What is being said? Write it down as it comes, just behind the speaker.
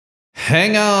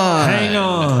Hang on. Hang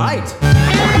on. Right. This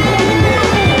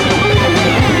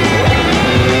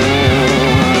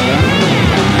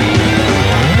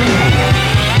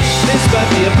might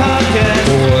be a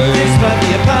podcast. This might be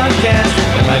a podcast.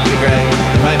 It might be Greg.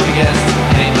 It might be guest.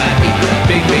 And it might be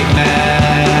Big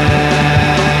Mass.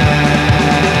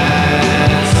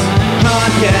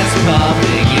 Podcast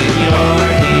popping in your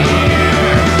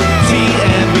ear.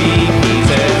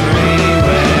 TMBP's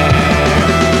everywhere.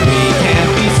 We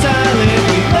can't be silent.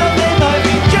 We love they might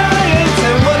be giants.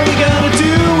 And what are we gonna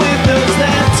do with those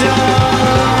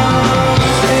laptops?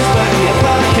 This might be a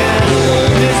podcast.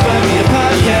 This might be a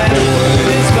podcast.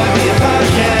 This might be a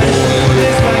podcast.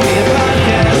 This might be a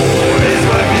podcast. This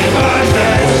might be a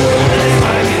podcast. This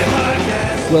might be a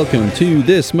podcast. Welcome to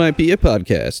This Might Be a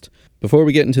Podcast. Before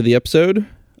we get into the episode,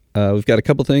 we've got a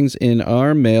couple things in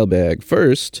our mailbag.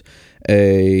 First,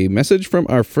 a message from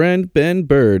our friend Ben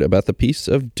Bird about the Piece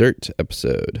of Dirt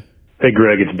episode. Hey,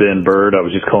 Greg, it's Ben Bird. I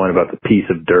was just calling about the Piece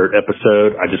of Dirt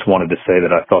episode. I just wanted to say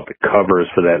that I thought the covers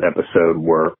for that episode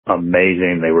were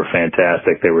amazing. They were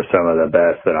fantastic. They were some of the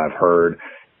best that I've heard.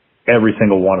 Every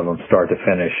single one of them, start to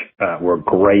finish, were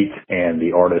great, and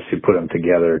the artists who put them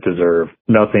together deserve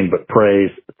nothing but praise.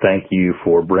 Thank you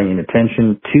for bringing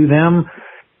attention to them,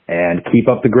 and keep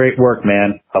up the great work,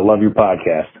 man. I love your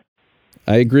podcast.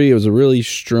 I agree. It was a really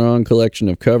strong collection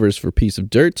of covers for Piece of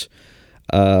Dirt.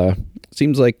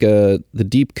 Seems like the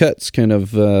deep cuts kind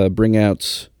of bring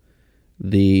out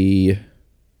the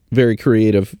very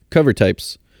creative cover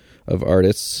types of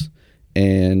artists.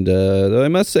 And though I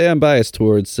must say I'm biased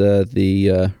towards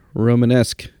the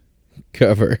Romanesque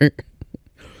cover.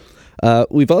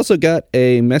 We've also got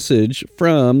a message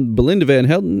from Belinda Van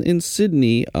Helden in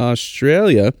Sydney,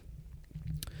 Australia.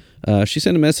 She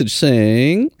sent a message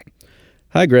saying,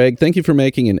 "Hi, Greg. Thank you for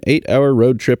making an 8-hour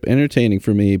road trip entertaining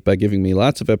for me by giving me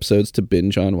lots of episodes to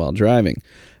binge on while driving.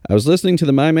 I was listening to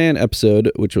the My Man episode,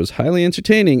 which was highly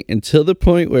entertaining until the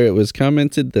point where it was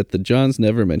commented that the Johns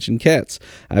never mentioned cats.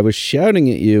 I was shouting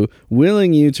at you,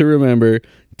 willing you to remember,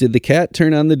 did the cat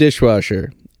turn on the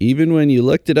dishwasher? Even when you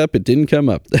looked it up, it didn't come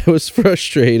up. That was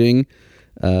frustrating."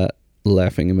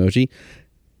 Laughing emoji.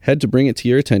 "Had to bring it to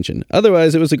your attention.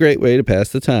 Otherwise, it was a great way to pass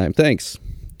the time. Thanks."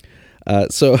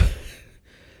 So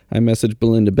I messaged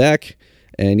Belinda back,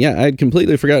 and yeah, I'd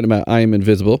completely forgotten about I Am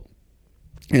Invisible.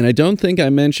 And I don't think I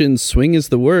mentioned Swing is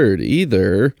the Word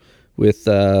either, with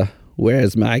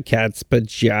Where's My Cat's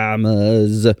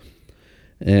Pajamas?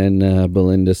 And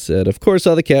Belinda said, "Of course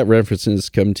all the cat references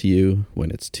come to you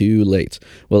when it's too late."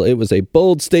 Well, it was a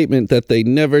bold statement that they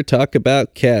never talk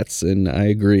about cats, and I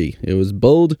agree. It was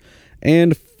bold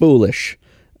and foolish.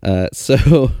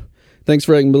 So thanks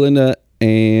for writing, Belinda.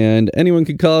 And anyone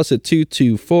can call us at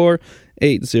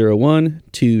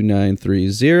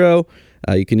 224-801-2930.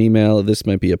 You can email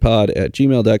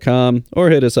thismightbeapod@gmail.com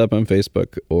or hit us up on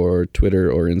Facebook or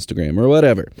Twitter or Instagram or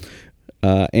whatever.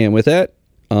 And with that,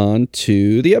 on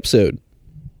to the episode.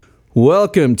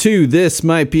 Welcome to This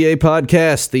Might Be a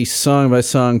Podcast, the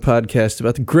song-by-song podcast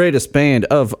about the greatest band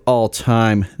of all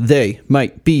time. They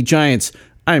might be giants.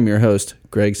 I'm your host,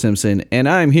 Greg Simpson, and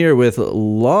I'm here with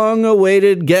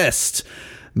long-awaited guest,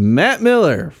 Matt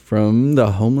Miller from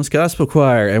the Homeless Gospel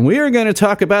Choir, and we are going to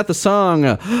talk about the song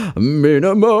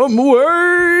Minimum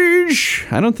Wage.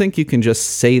 I don't think you can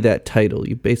just say that title.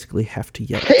 You basically have to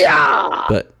yell it. Yeah.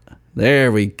 But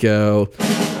there we go.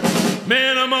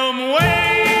 Minimum wage.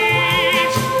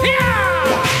 Yeah.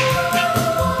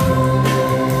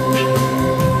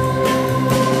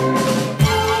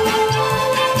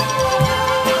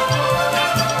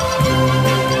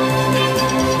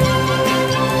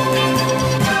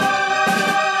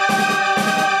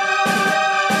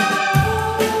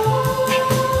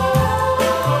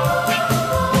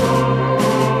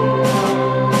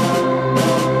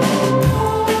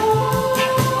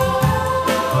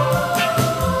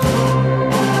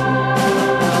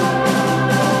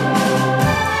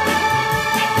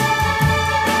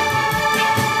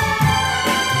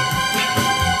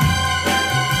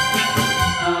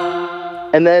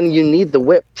 And then you need the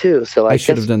whip too. So I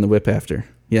should have done the whip after.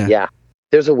 Yeah. Yeah.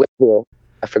 There's a whip here.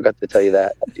 I forgot to tell you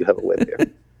that. I do have a whip here.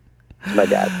 It's my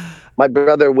dad. My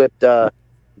brother whipped a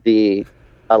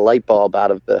light bulb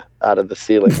out of the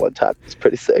ceiling one time. It's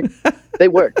pretty sick. They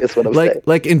work, is what I'm saying.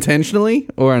 Like intentionally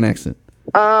or on accident?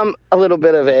 A little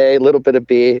bit of A, a little bit of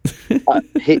B.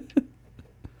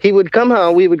 He would come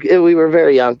home. We were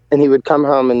very young, and he would come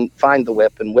home and find the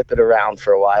whip and whip it around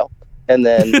for a while, and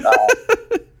then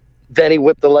then he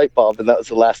whipped the light bulb, and that was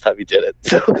the last time he did it.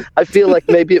 So I feel like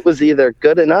maybe it was either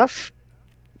good enough,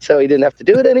 so he didn't have to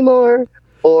do it anymore,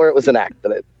 or it was an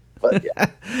accident. But yeah,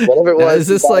 whatever it was. Is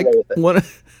this like one?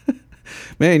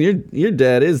 Man, your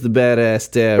dad is the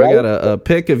badass dad. Right? We got a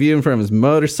pic of you in front of his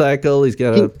motorcycle. He's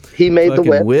got a He made the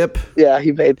fucking whip. whip. Yeah,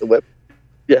 he made the whip.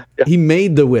 Yeah, He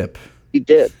made the whip. he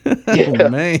did. Oh, Yeah.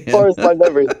 man. As far as my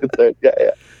memory is concerned. Yeah.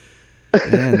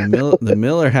 Man, the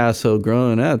Miller household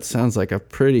growing up sounds like a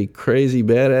pretty crazy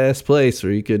badass place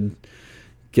where you could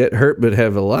get hurt but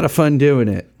have a lot of fun doing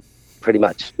it. Pretty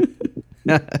much.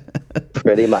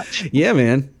 Pretty much. Yeah,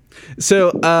 man.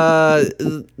 So I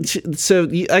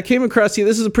came across you.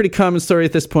 This is a pretty common story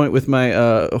at this point with my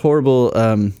horrible,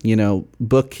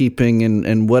 bookkeeping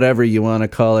and whatever you want to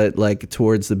call it, like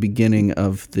towards the beginning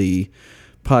of the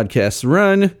podcast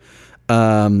run,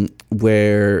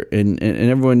 where and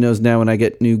everyone knows now when I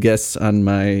get new guests on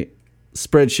my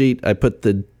spreadsheet, I put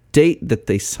the date that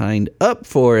they signed up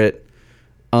for it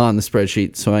on the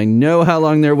spreadsheet, so I know how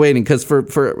long they're waiting. Because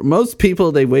for most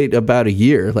people, they wait about a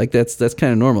year. Like that's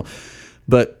kind of normal.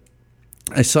 But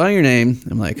I saw your name.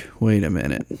 I'm like, wait a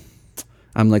minute.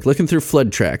 I'm like looking through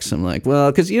flood tracks. I'm like,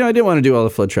 well, because I didn't want to do all the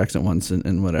flood tracks at once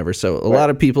and whatever. So a lot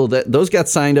of people those got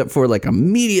signed up for like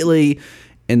immediately,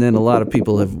 and then a lot of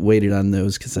people have waited on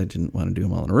those because I didn't want to do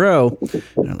them all in a row.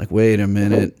 And I'm like, wait a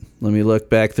minute. Let me look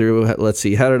back through. Let's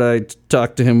see. How did I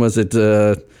talk to him? Was it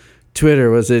Twitter?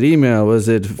 Was it email? Was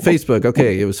it Facebook?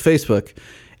 Okay, it was Facebook.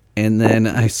 And then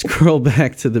I scroll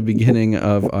back to the beginning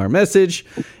of our message,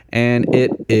 and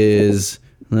it is,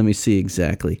 let me see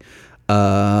exactly,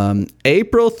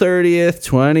 April 30th,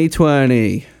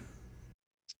 2020.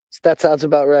 That sounds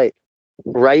about right.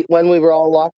 Right when we were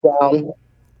all locked down.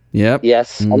 Yep.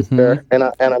 Yes, I'm sure. And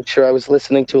I'm sure I was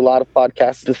listening to a lot of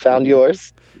podcasts and found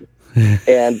yours.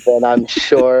 And then I'm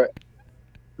sure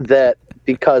that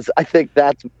because I think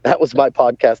that was my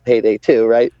podcast heyday too,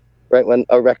 right? Right when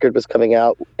a record was coming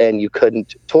out and you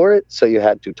couldn't tour it, so you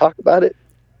had to talk about it.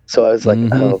 So I was like,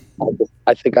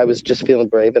 I think I was just feeling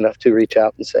brave enough to reach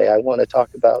out and say, I want to talk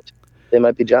about They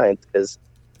Might Be Giants, because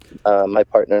my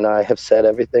partner and I have said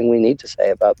everything we need to say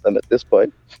about them at this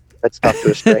point. Let's talk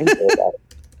to a stranger about it.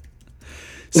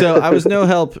 So I was no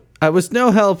help. I was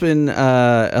no help in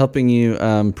helping you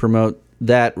promote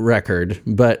that record.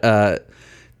 But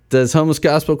does Homeless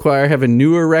Gospel Choir have a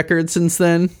newer record since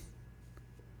then?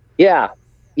 Yeah.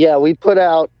 We put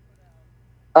out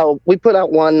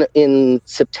one in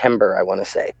September. I want to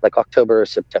say like October or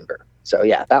September. So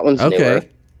yeah, that one's newer.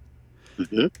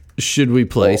 Mm-hmm. Should we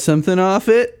play something off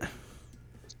it?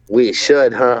 We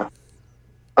should, huh?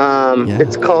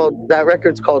 That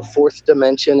record's called Fourth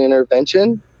Dimension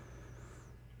Intervention.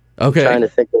 Okay.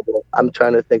 I'm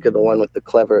trying to think of the one with the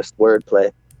cleverest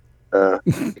wordplay.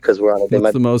 Because we're on it.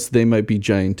 What's the most They Might Be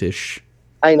Giantish?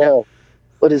 I know.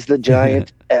 What is the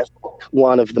giant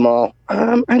one of them all?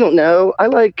 I don't know.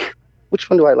 Which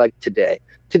one do I like today?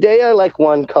 Today I like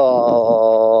one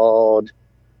called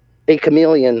A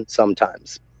Chameleon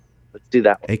Sometimes. Let's do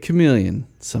that one. A Chameleon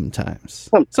Sometimes.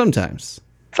 Sometimes.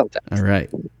 All right.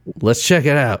 Let's check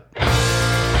it out.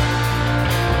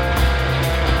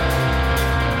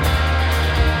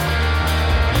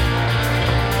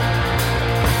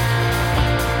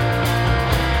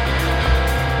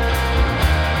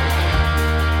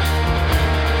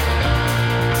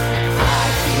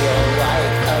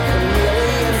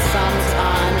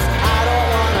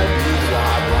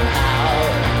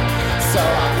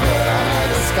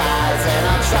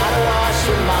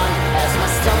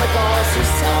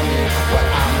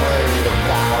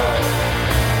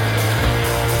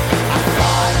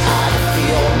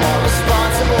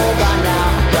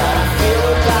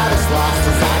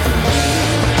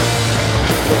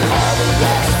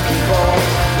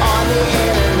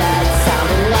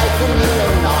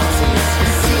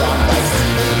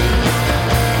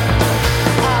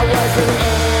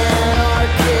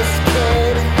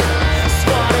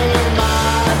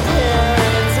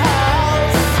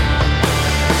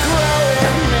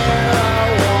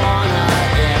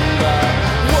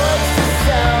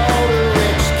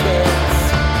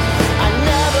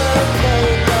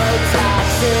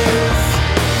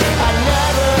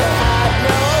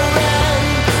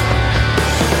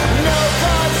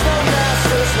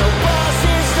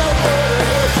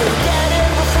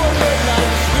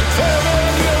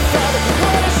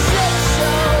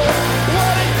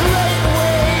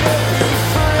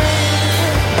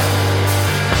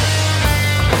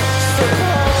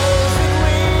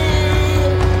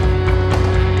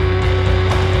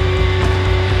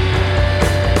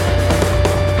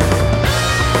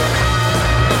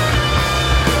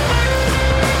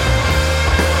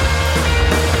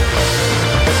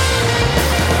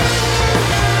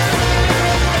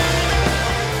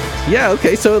 Yeah,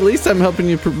 okay, so at least I'm helping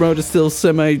you promote a still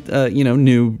semi,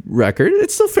 new record.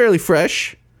 It's still fairly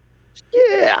fresh.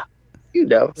 Yeah. you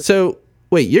know. So,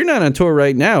 wait, you're not on tour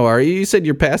right now, are you? You said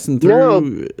you're passing through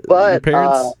No, but your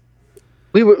parents?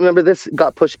 remember this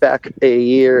got pushed back a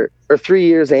year or 3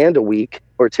 years and a week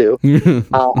or two.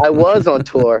 I was on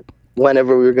tour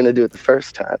whenever we were going to do it the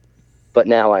first time, but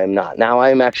now I am not. Now I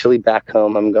am actually back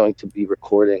home. I'm going to be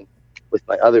recording with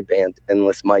my other band,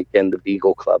 Endless Mike and the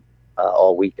Beagle Club,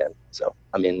 all weekend. So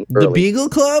I'm in early. The Beagle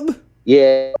Club?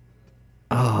 Yeah.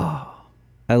 Oh,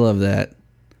 I love that.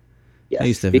 Yes. I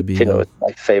used to have a Me too. Beagle. It's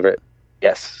my favorite.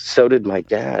 Yes. So did my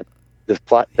dad. The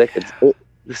plot thickens.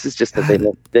 This is just that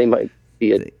they might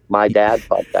be a My Dad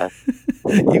podcast.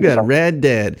 You got a rad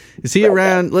dad. Is he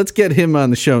around? Let's get him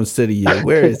on the show instead of you.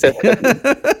 Where is he?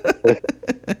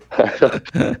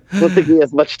 I don't think he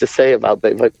has much to say about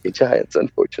They Might Be Giants,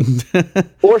 unfortunately.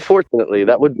 Or fortunately,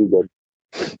 that would be good.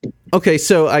 Okay,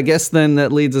 so I guess then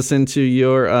that leads us into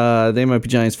your They Might Be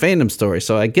Giants fandom story.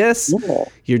 So I guess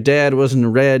your dad wasn't a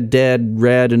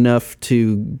rad enough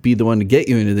to be the one to get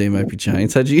you into They Might Be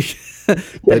Giants. How'd you?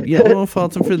 But yeah, I won't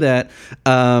fault him for that.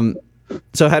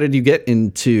 So how did you get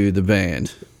into the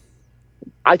band?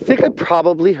 I think I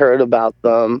probably heard about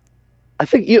them. I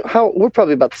think we're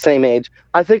probably about the same age.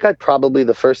 I think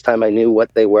the first time I knew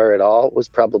what they were at all was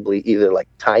probably either like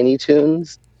Tiny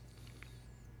Toons,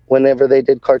 whenever they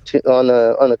did cartoon on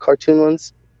the cartoon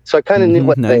ones. So I kind of knew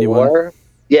what 91. they were.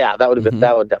 Yeah, that would have been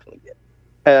that would definitely be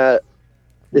it.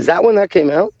 Is that when that came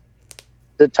out?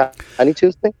 The Tiny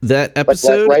Toons thing? That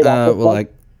episode? right after well,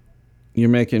 like you're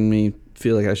making me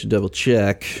feel like I should double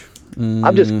check.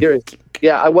 I'm just curious.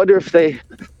 Yeah, I wonder if I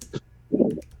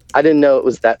didn't know it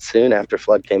was that soon after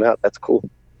Flood came out. That's cool.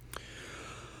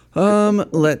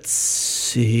 Let's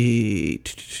see.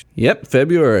 Yep,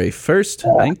 February 1st,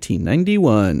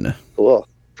 1991. Cool.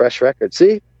 Fresh record.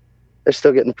 See? They're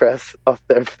still getting press off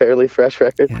their fairly fresh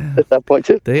record at that point,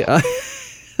 too. They are.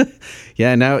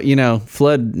 Yeah, now,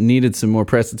 Flood needed some more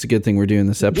press. It's a good thing we're doing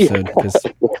this episode because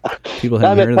people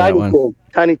haven't heard of that one.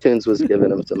 Tiny Toons was giving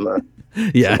them some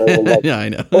yeah, some yeah, I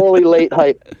know. early, late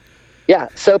hype. Yeah,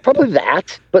 so probably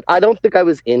that, but I don't think I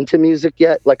was into music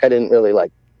yet. Like, I didn't really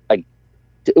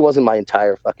it wasn't my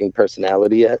entire fucking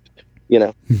personality yet,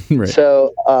 Right.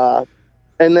 So,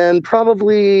 and then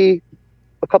probably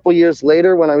a couple years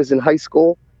later when I was in high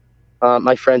school,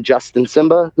 my friend Justin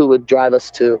Simba, who would drive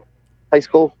us to high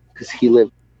school, because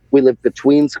we lived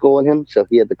between school and him, so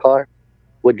he had the car,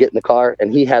 would get in the car,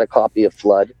 and he had a copy of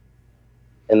Flood.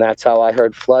 And that's how I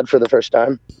heard Flood for the first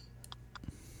time.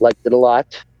 Liked it a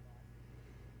lot.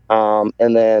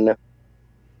 And then,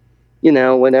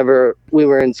 whenever we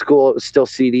were in school, it was still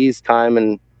CDs time.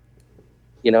 And,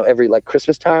 every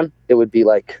Christmas time, it would be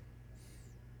like,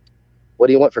 what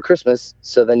do you want for Christmas?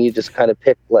 So then you just kind of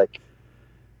pick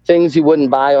things you wouldn't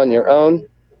buy on your own.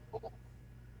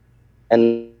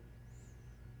 And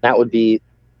that would be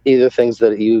either things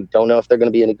that you don't know if they're going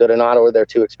to be any good or not, or they're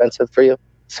too expensive for you.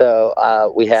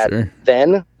 So we had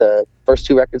then the first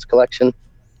 2 records collection,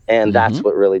 and that's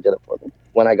what really did it for me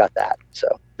when I got that. So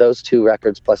those 2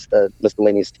 records plus the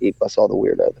Miscellaneous Tea plus all the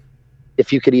weirdo.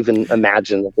 If you could even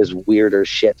imagine that there's weirder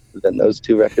shit than those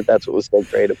 2 records, that's what was so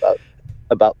great about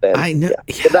them. I know.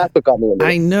 Yeah. But that's what got me into it.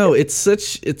 I know. It's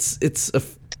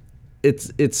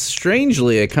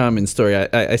strangely a common story.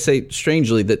 I say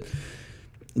strangely that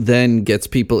then gets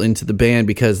people into the band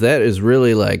because that is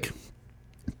really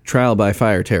trial by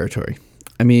fire territory.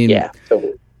 I mean, yeah,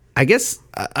 totally. I guess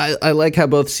I like how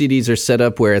both CDs are set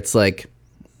up where it's not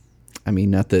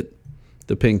that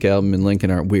the Pink album and Lincoln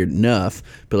aren't weird enough,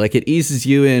 but it eases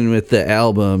you in with the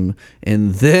album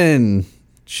and then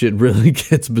shit really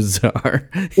gets bizarre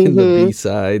in the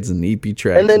B-sides and EP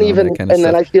tracks and then all that kind of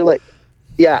stuff. Then I feel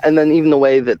and then even the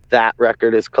way that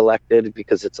record is collected,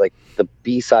 because it's the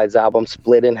B-sides album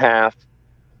split in half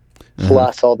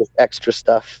plus all this extra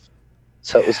stuff.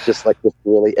 So it was just this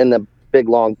really, and the big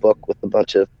long book with a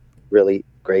bunch of really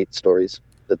great stories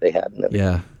that they had in it.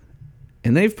 Yeah.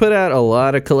 And they've put out a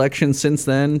lot of collections since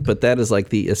then, but that is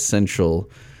the essential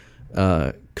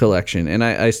collection. And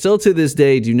I still to this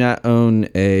day do not own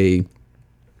a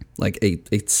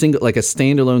single, a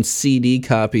standalone CD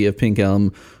copy of Pink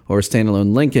Album or a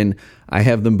standalone Lincoln. I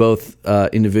have them both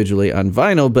individually on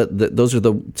vinyl, but those are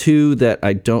the 2 that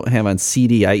I don't have on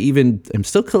CD. I even am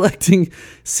still collecting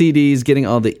CDs, getting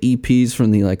all the EPs from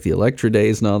the the Electra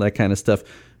days and all that kind of stuff.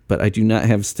 But I do not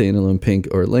have standalone Pink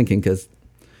or Lincoln because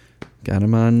got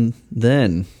them on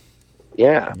then.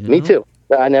 Yeah, me too.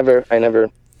 I never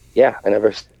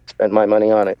spent my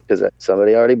money on it because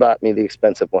somebody already bought me the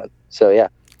expensive one. So yeah.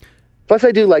 Plus,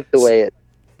 I do like the way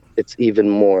it's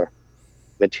even more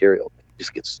material. It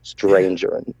just gets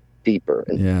stranger and deeper.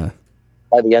 And yeah.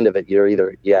 by the end of it, you're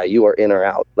either, you are in or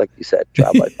out. Like you said,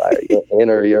 Trial by Fire. You're in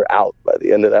or you're out by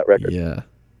the end of that record. Yeah.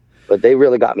 But they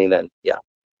really got me then. Yeah.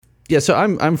 Yeah. So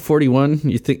I'm 41.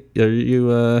 You think, are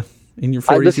you in your 40s?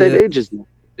 I have the same yet? age as you.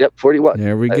 Yep, 41.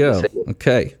 There we I have go. the same age.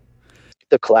 Okay.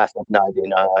 The class of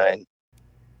 99.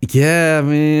 Yeah,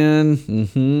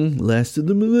 man. Last of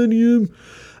the Millennium.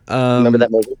 Remember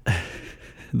that movie?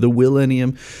 The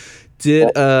Millennium.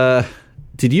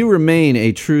 Did you remain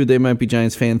a true They Might Be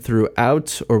Giants fan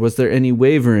throughout, or was there any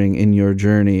wavering in your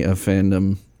journey of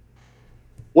fandom?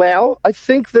 Well, I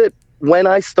think that when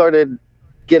I started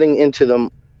getting into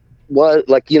them, was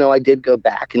like, I did go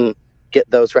back and get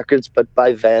those records, but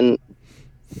by then,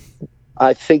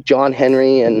 I think John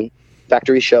Henry and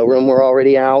Factory Showroom were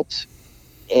already out,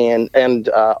 and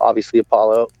obviously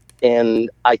Apollo. And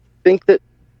I think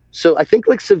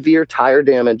like Severe Tire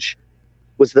Damage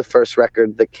was the first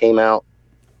record that came out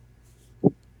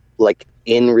like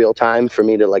in real time for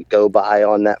me to like go buy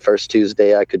on that first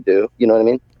Tuesday I could do, you know what I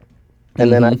mean?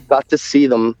 And then I got to see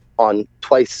them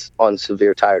twice on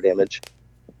Severe Tire Damage.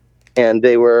 And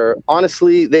they were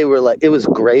like, it was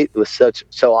great. It was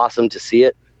so awesome to see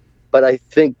it. But I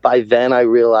think by then I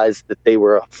realized that they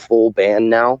were a full band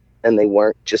now, and they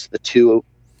weren't just the two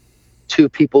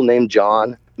people named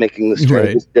John making the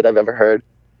strangest shit I've ever heard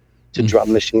to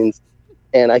drum machines.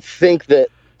 And I think that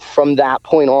from that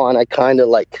point on, I kind of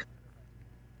like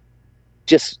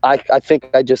I think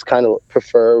I just kind of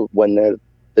prefer when they're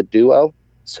the duo.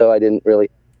 So I didn't really,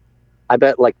 I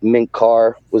bet like Mink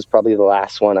Car was probably the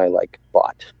last one I like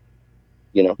bought,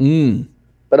 But I'm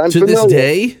to familiar. this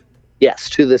day? Yes,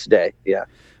 to this day. Yeah.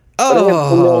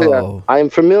 Oh, I am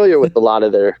familiar with a lot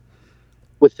of their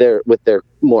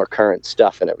more current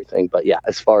stuff and everything. But yeah,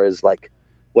 as far as like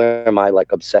where my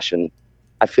like obsession,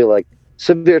 I feel like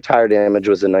Severe Tire Damage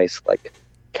was a nice like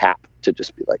cap to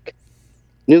just be like,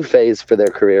 new phase for their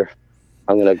career.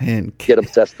 I'm gonna get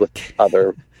obsessed with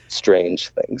other strange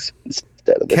things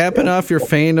instead of this capping band. off your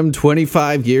fandom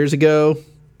 25 years ago.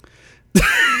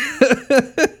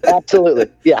 Absolutely,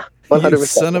 yeah, 100%. You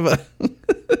son of a.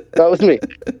 That was me.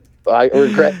 I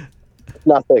regret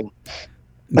nothing.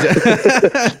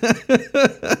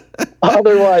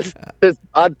 Otherwise,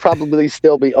 I'd probably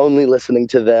still be only listening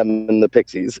to them and the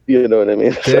Pixies. You know what I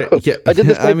mean? So Yeah, I did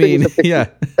the same thing with the Pixies. yeah.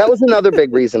 That was another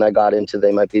big reason I got into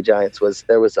They Might Be Giants. Was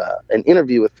there was an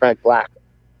interview with Frank Black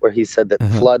where he said that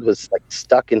Flood was like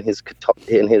stuck in his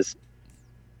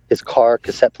car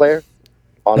cassette player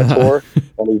on a tour,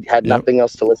 and he had nothing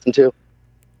else to listen to.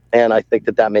 And I think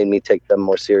that made me take them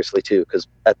more seriously too, because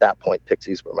at that point,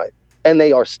 Pixies were and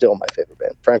they are still my favorite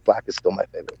band. Frank Black is still my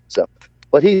favorite. So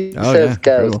what he says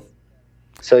goes. Cool.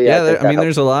 So yeah, I mean,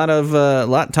 there's a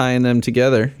lot tying them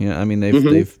together. Yeah, I mean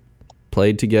they've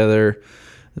played together.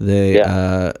 They,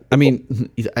 I mean,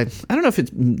 I don't know if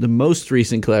it's the most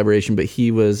recent collaboration, but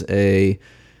he was he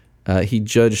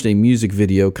judged a music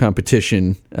video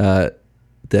competition that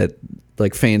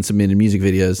like fans submitted music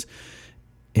videos.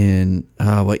 In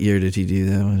what year did he do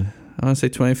that one? I want to say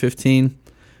 2015.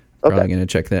 Probably gonna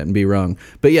check that and be wrong,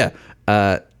 but yeah.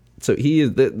 So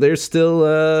they're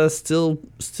still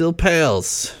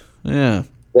pals. Yeah.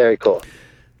 Very cool.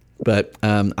 But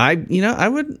I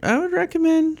would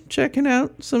recommend checking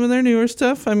out some of their newer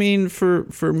stuff. I mean,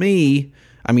 for me,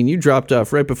 I mean, you dropped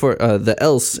off right before the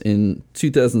Else in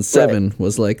 2007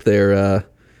 was like their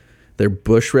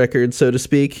Bush record, so to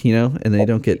speak. And they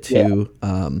don't get too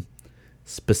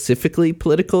specifically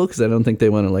political because I don't think they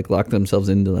want to like lock themselves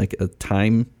into like a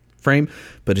time frame.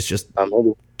 But it's just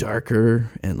darker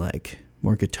and like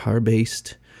more guitar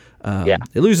based.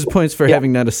 It loses points for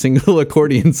having not a single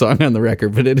accordion song on the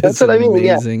record, but it is an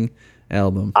amazing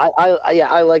album.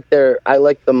 I like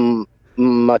them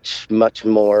much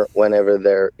more whenever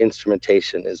their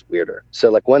instrumentation is weirder. So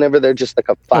like whenever they're just like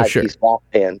a 5-piece rock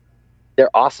band,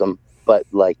 they're awesome, but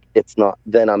like it's not.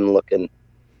 Then I'm looking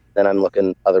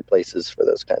other places for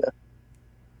those kind of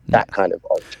kind of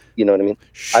art. You know what I mean?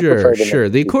 Sure.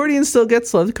 The accordion still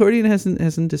gets love. The accordion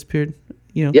hasn't disappeared,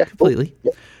 completely.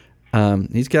 Yeah.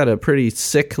 He's got a pretty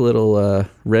sick little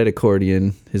red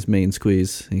accordion, his main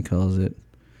squeeze, he calls it.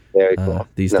 Very cool.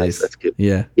 These days. That's cute.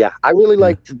 Yeah. Yeah. I really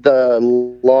liked the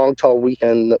Long Tall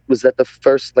Weekend. Was that the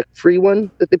first like free one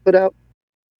that they put out?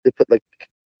 They put like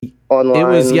online.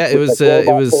 It was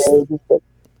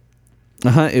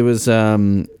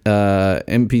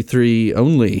MP3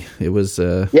 only. It was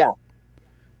So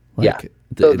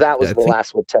that was the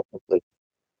last one technically.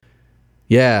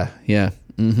 Yeah.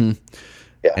 Mm-hmm.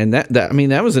 Yeah. And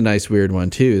that was a nice weird one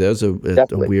too. That was a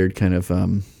weird kind of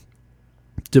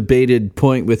debated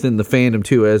point within the fandom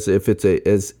too, as if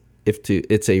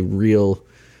it's a real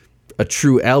a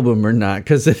true album or not,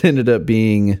 because it ended up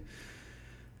being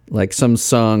like some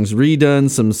songs redone,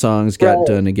 some songs got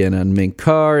done again on Mink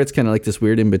Car. It's kind of like this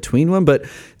weird in between one, but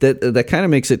that kind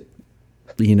of makes it,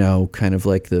 you know, kind of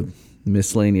like the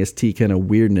miscellaneous T kind of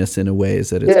weirdness in a way, is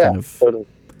that it's kind of totally.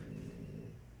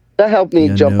 That helped me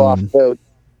jump off. So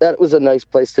that was a nice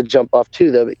place to jump off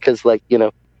too, though, because like, you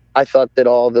know, I thought that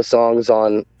all the songs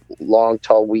on Long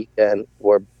Tall Weekend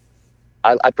were,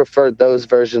 I preferred those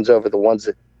versions over the ones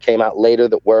that came out later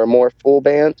that were more full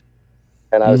band.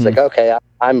 And I was like, okay,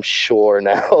 I'm sure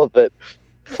now that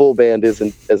full band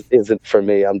isn't for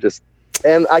me.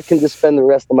 And I can just spend the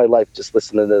rest of my life just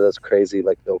listening to those crazy,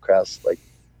 like Bill Krause, like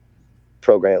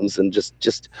programs, and just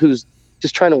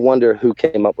trying to wonder who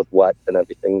came up with what and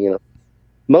everything, you know.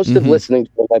 Most of listening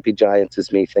to Might Be Giants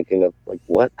is me thinking of like,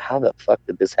 how the fuck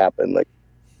did this happen? Like,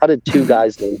 how did two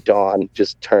guys named John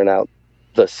just turn out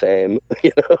the same,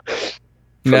 you know?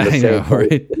 I know,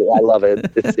 right? I love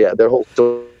it. It's, their whole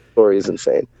story is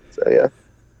insane. So yeah.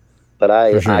 But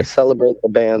I celebrate the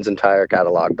band's entire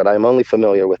catalog, but I'm only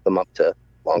familiar with them up to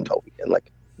Long Tall Weekend,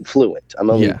 like fluent. I can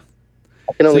only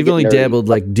so you've only dabbled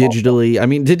like digitally. I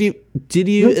mean, did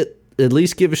you at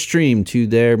least give a stream to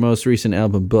their most recent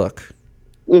album, Book?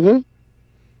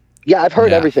 Yeah, I've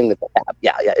heard everything that they have.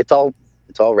 Yeah, it's all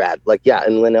rad. Like,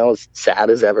 and Linnell's sad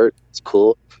as ever. It's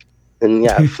cool. And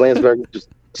Flansburgh is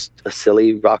just a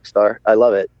silly rock star. I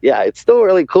love it. Yeah, it's still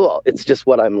really cool. It's just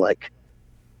what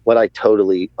I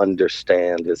totally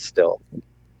understand is still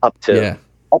up to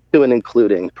and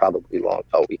including probably Long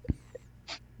Tall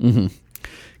Weekend.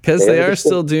 Because they are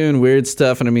still doing weird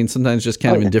stuff, and I mean sometimes just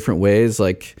kind of in different ways.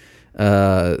 Like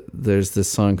there's this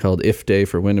song called "If Day"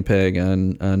 for Winnipeg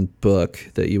on Book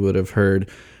that you would have heard,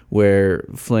 where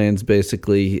Flans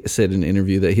basically said in an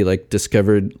interview that he like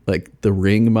discovered like the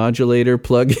ring modulator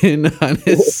plugin on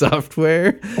his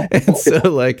software, and so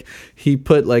like he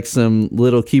put like some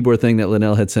little keyboard thing that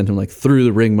Linnell had sent him like through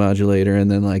the ring modulator, and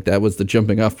then like that was the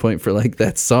jumping off point for like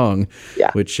that song.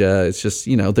 Which it's just,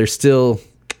 you know, they're still,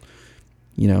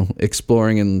 you know,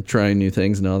 exploring and trying new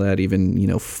things and all that, even, you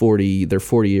know, 40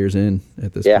 years in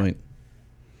at this point.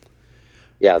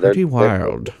 They're pretty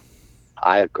wild.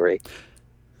 I agree.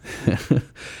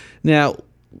 Now,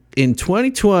 in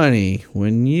 2020,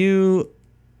 when you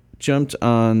jumped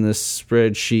on this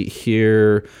spreadsheet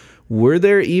here, were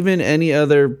there even any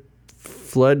other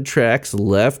Flood tracks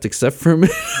left except for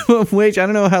Minimum Wage? I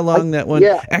don't know how long that one.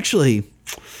 Actually,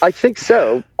 I think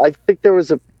so. I think there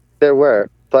were,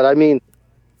 but I mean,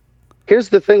 here's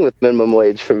the thing with Minimum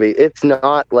Wage for me. It's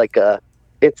not like a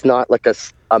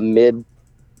mid,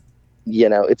 you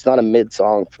know, it's not a mid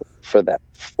song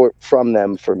from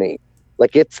them for me.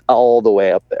 Like, it's all the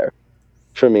way up there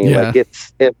for me. Like,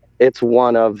 it's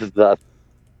one of the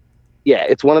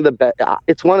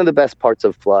best parts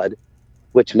of Flood,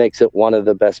 which makes it one of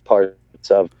the best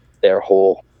parts of their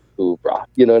whole oeuvre.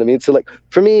 You know what I mean? So like,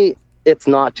 for me, it's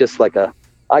not just like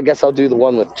I guess I'll do the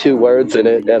one with 2 words in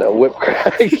it and a whip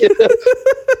crack. You know?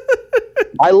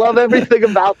 I love everything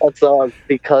about that song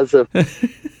because of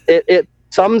it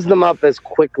sums them up as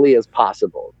quickly as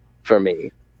possible for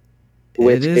me.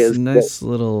 Which it is a nice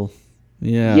little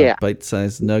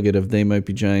bite-sized nugget of They Might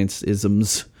Be Giants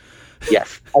isms.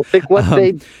 Yes. I think what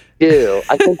they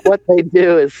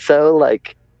do is so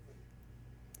like,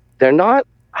 they're not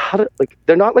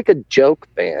like a joke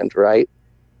band, right?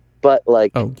 But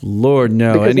like, oh Lord,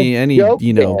 no! Any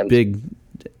you know band, big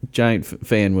Giant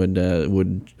fan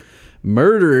would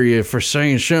murder you for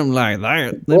saying something like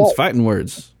that. Them's fighting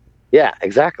words. Yeah,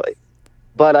 exactly.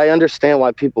 But I understand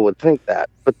why people would think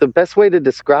that. But the best way to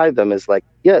describe them is like,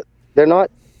 they're not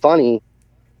funny.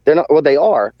 They're not. Well, they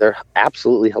are. They're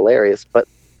absolutely hilarious. But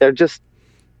they're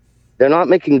not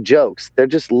making jokes. They're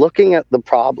just looking at the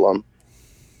problem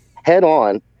head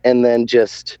on and then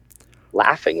just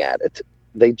laughing at it.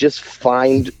 They just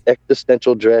find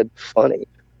existential dread funny,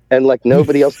 and like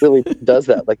nobody else really does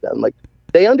that like that. And like,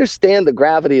 they understand the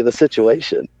gravity of the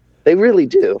situation. They really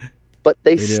do. But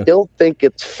they still think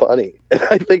it's funny. And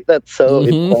I think that's so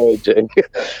encouraging.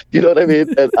 You know what I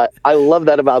mean? And I love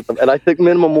that about them. And I think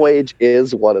Minimum Wage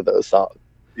is one of those songs,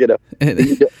 you know?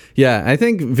 Yeah, I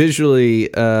think visually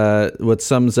what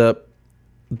sums up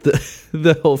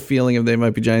the whole feeling of They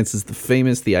Might Be Giants is the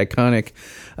iconic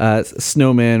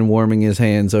snowman warming his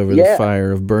hands over the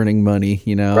fire of burning money,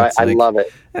 you know? Right, I love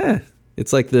it.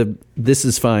 It's like this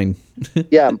is fine.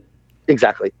 Yeah.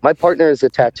 Exactly. My partner is a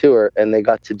tattooer, and they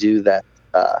got to do that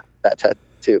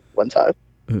tattoo one time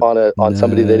on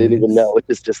somebody they didn't even know. Which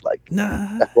is just like,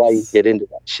 that's why you get into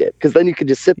that shit. Because then you could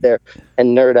just sit there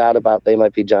and nerd out about They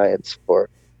Might Be Giants for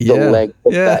the length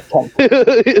of that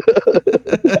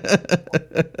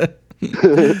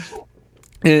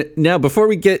Now, before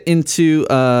we get into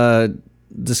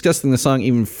discussing the song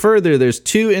even further, there's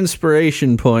two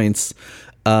inspiration points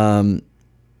for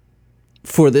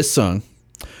this song.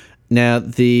 Now,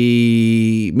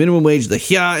 the minimum wage, the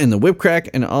hya and the whip crack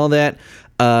and all that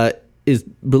is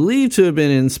believed to have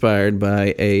been inspired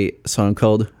by a song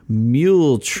called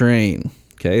Mule Train.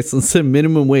 Okay, so instead of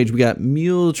minimum wage, we got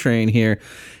Mule Train here.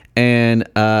 And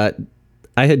I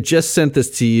had just sent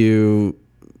this to you.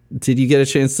 Did you get a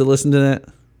chance to listen to that?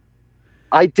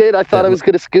 I did. I thought I was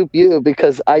going to scoop you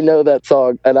because I know that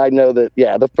song, and I know that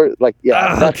the first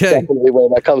that's definitely where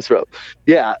that comes from.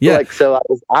 Yeah. So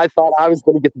I thought I was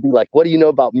going to get to be like, what do you know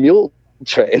about Mule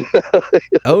Train?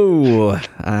 Oh,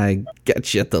 I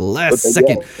got you at the last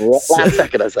second. Last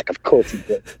second, I was like, of course he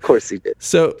did. Of course he did.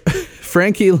 So,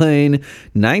 Frankie Lane,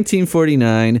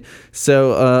 1949.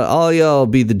 So, all y'all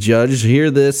be the judge.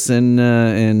 Hear this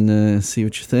and see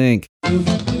what you think.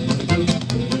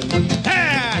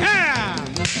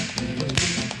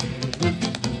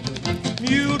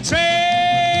 Mule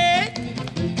train,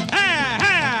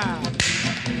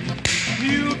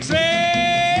 mule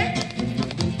train,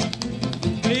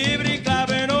 clippity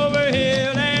clopping over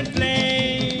hill and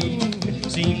plain.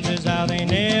 Seems as how they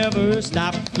never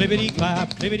stop. Clippity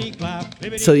clop, clippity clop,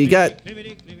 clippity. So you got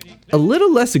a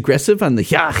little less aggressive on the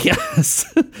yas,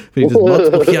 because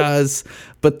multiple yas,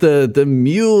 but the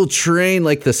mule train,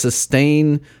 like the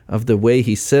sustain of the way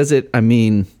he says it. I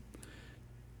mean.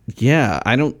 Yeah,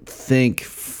 I don't think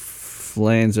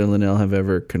Flans or Linnell have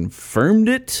ever confirmed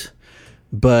it,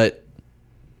 but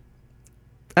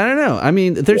I don't know. I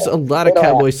mean, there's a lot of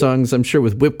cowboy songs, I'm sure,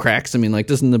 with whip cracks. I mean, like,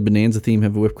 doesn't the Bonanza theme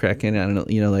have a whip crack in it? I don't know,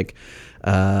 yeah,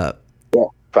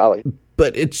 probably.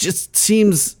 But it just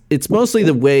seems, it's mostly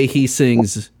the way he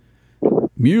sings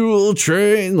Mule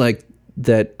Train, like,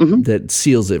 that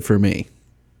seals it for me.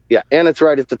 Yeah, and it's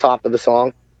right at the top of the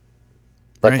song.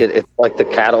 Like right. it's like the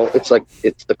cattle. It's like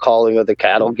it's the calling of the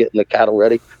cattle, getting the cattle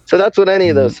ready. So that's what any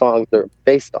of those songs are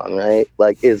based on, right?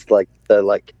 Like is like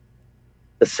the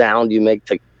sound you make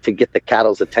to get the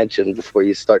cattle's attention before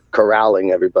you start corralling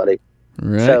everybody.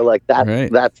 Right. So like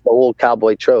that's the old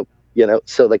cowboy trope,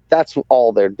 So like that's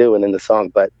all they're doing in the song.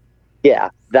 But yeah,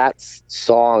 that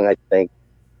song I think,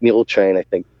 Mule Train, I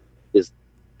think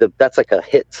that's like a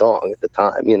hit song at the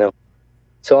time,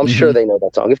 So I'm sure they know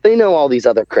that song. If they know all these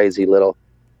other crazy little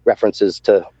references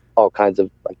to all kinds of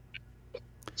like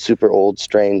super old,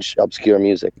 strange, obscure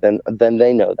music, then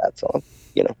they know that song,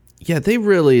 Yeah, they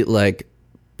really like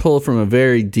pull from a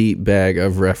very deep bag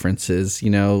of references,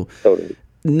 Totally.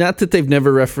 Not that they've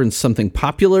never referenced something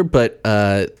popular, but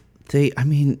the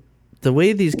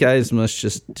way these guys must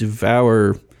just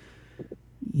devour,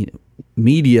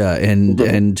 media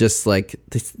and just like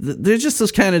they're just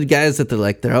those kind of guys that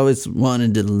they're always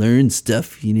wanting to learn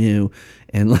stuff,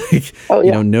 and like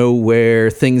know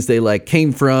where things they like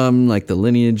came from, like the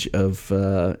lineage of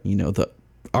the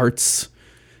arts,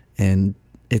 and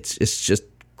it's just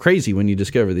crazy when you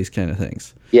discover these kind of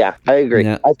things. Yeah, I agree.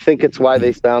 Now, I think it's why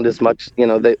they sound as much,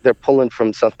 they're pulling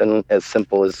from something as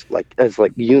simple as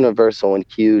universal and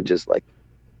huge as like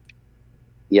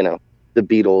the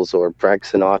Beatles or Frank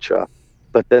Sinatra.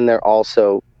 But then they're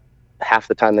also, half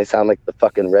the time they sound like the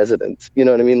fucking Residents. You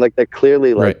know what I mean? Like they're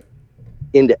clearly like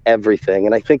into everything.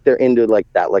 And I think they're into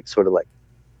like that, like sort of like,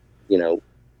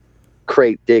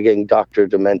 crate digging, Dr.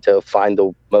 Demento, find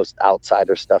the most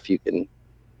outsider stuff you can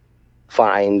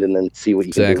find and then see what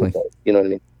you can do with it. You know what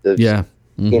I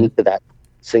mean? Into that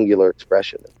singular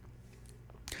expression.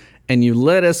 And you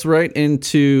led us right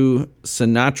into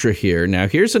Sinatra here. Now,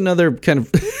 here's another kind of...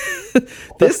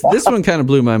 this one kind of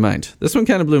blew my mind.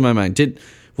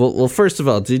 Well, first of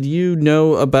all, did you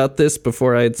know about this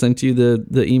before I had sent you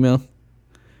the email?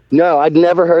 No, I'd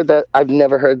never heard that. I've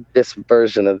never heard this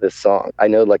version of this song. I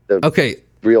know like the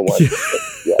real one.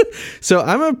 Yeah. So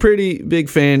I'm a pretty big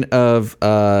fan of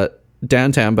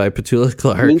Downtown by Petula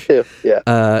Clark. Me too.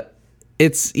 Yeah.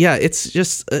 It's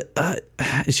just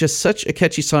such a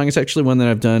catchy song. It's actually one that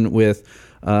I've done with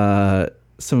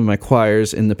some of my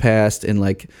choirs in the past, and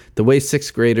like the way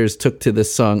sixth graders took to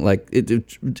this song, like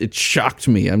it shocked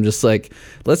me. I'm just like,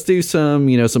 let's do some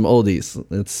oldies.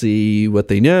 Let's see what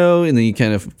they know, and then you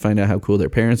kind of find out how cool their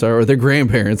parents are or their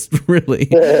grandparents,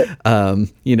 really.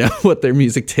 What their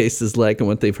music taste is like and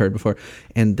what they've heard before.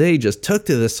 And they just took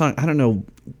to this song. I don't know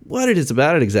what it is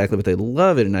about it exactly, but they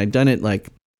love it. And I'd done it like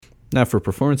not for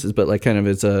performances, but like kind of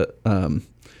as a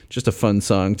just a fun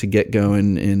song to get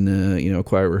going in a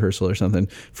choir rehearsal or something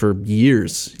for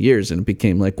years, and it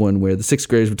became like one where the sixth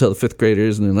graders would tell the fifth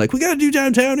graders, and then like, we got to do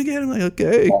Downtown again. I'm like,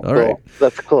 okay, all right,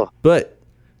 that's cool. But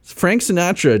Frank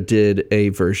Sinatra did a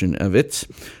version of it.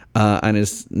 on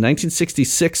his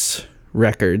 1966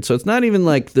 record. So it's not even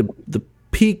like the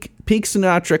peak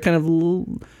Sinatra, kind of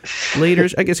later,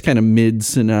 I guess, kind of mid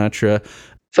Sinatra.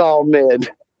 It's all mid.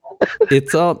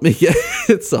 It's all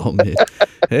it's all mid.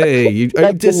 Hey, are you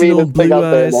dissing old Blue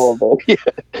Eyes? Yeah,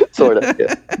 sort of.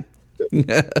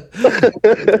 Yeah.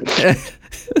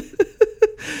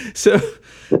 So,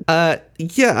 I'll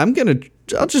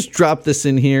just drop this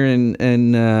in here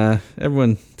and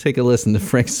everyone take a listen to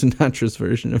Frank Sinatra's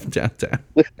version of Downtown.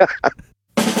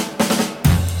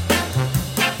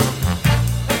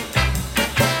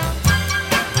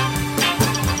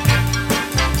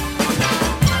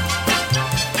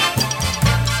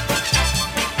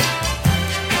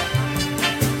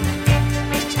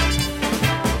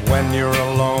 When you're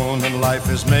alone and life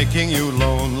is making you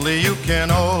lonely, you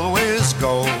can always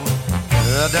go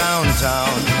downtown.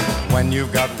 When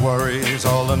you've got worries,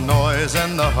 all the noise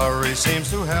and the hurry seems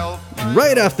to help.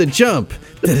 Right off the jump,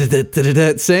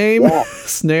 same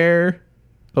snare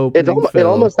opening. It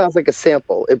almost sounds like a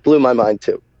sample. It blew my mind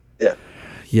too. Yeah.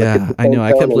 Yeah, like I know.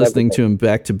 I kept listening everything. to him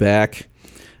back to back.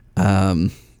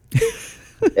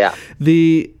 Yeah.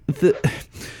 The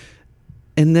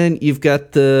and then you've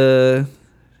got the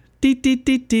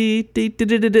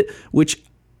which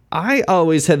I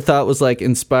always had thought was like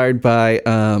inspired by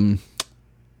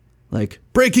like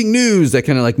breaking news, that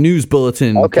kind of like news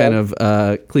bulletin kind of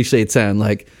cliched sound,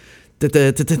 like like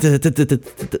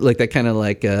that kind of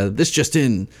like this just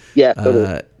in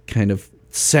kind of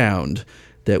sound,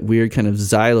 that weird kind of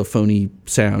xylophone-y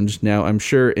sound. Now I'm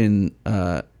sure in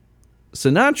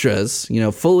Sinatra's,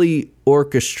 fully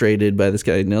orchestrated by this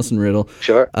guy Nelson Riddle,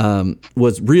 Sure.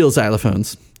 was real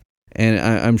xylophones. And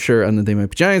I'm sure on the They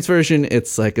Might Be Giants version,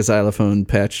 it's like a xylophone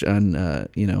patch on,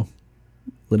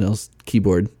 Linnell's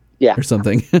keyboard or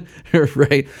something.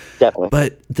 Right? Definitely.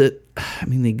 But the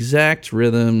exact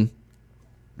rhythm,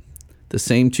 the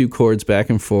same two chords back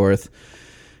and forth.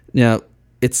 Now,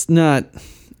 it's not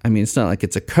like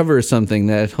it's a cover or something.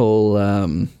 That whole,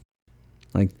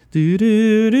 like,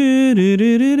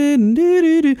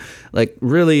 like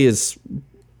really is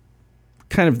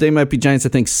kind of They Might Be Giants, I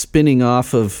think, spinning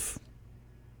off of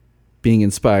being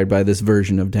inspired by this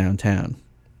version of Downtown.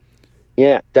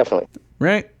 Yeah, definitely.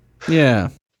 Right? Yeah.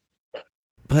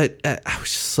 But I was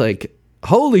just like,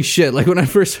 holy shit. Like when I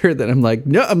first heard that, I'm like,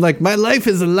 my life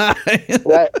is a lie.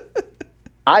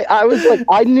 I was like,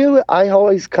 I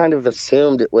always kind of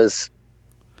assumed it was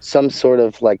some sort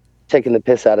of like taking the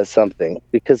piss out of something,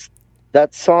 because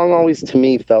that song always to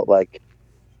me felt like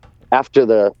after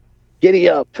the giddy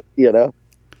up,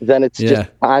 then it's just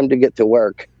time to get to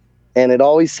work. And it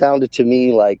always sounded to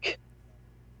me like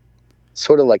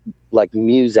sort of like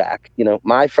Muzak.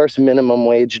 My first minimum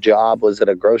wage job was at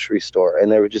a grocery store,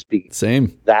 and there would just be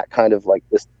that kind of like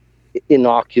this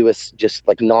innocuous, just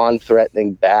like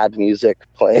non-threatening bad music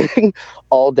playing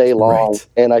all day long. Right.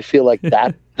 And I feel like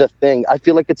that's the thing. I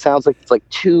feel like it sounds like it's like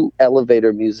two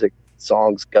elevator music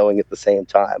songs going at the same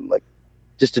time, like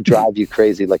just to drive you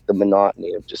crazy, like the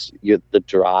monotony of just the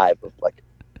drive of like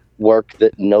work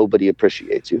that nobody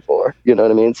appreciates you for. You know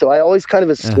what I mean? So I always kind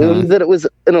of assumed that it was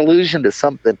an allusion to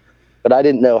something, but I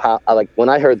didn't know how. When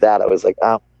I heard that, I was like,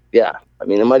 oh yeah. I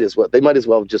mean, they might as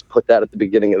well just put that at the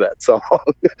beginning of that song.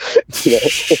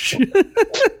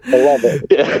 I love it.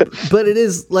 Yeah. But it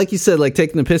is, like you said, like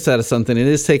taking the piss out of something. It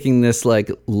is taking this like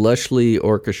lushly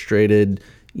orchestrated,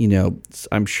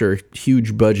 I'm sure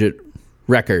huge budget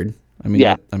record. I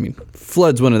mean,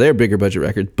 Flood's one of their bigger budget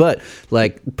records, but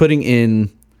like putting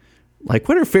in like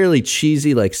what are fairly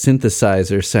cheesy like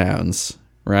synthesizer sounds,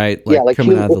 right? Like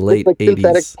coming out of the late 80s.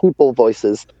 Synthetic people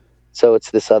voices. So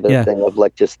it's this other thing of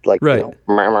like just like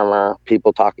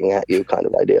people talking at you kind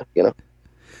of idea,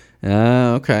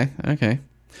 Okay.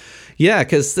 Yeah,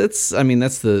 because that's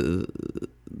the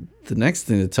next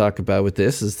thing to talk about with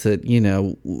this is that, in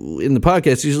the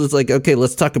podcast, usually it's like, okay,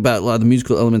 let's talk about a lot of the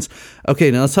musical elements.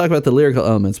 Okay, now let's talk about the lyrical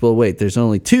elements. Well, wait, there's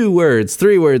only 3 words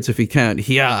if you count.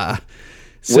 Yeah.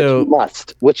 So,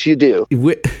 which you do.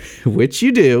 Which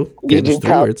you do. You do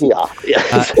count.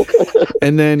 Yeah.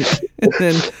 And then,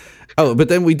 but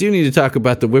then we do need to talk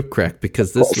about the whip crack,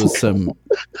 because this was some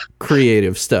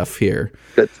creative stuff here.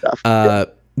 Good stuff.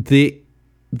 The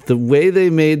way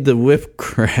they made the whip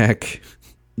crack,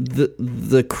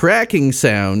 the cracking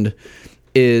sound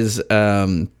is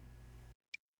Roger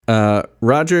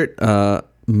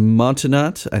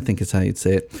Montanat, I think is how you'd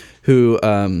say it, who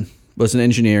was an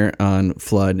engineer on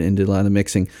Flood and did a lot of the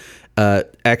mixing,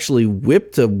 actually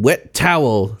whipped a wet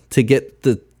towel to get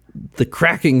the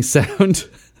cracking sound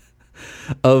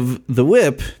of the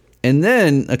whip. And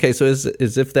then, so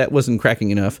as if that wasn't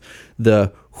cracking enough,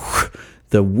 the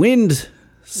wind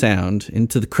sound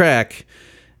into the crack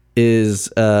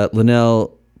is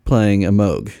Linnell playing a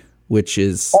Moog, which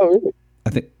is Oh, really? I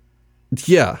think,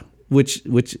 yeah, which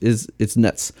is it's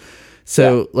nuts.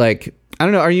 So like, I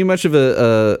don't know. Are you much of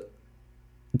a are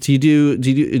you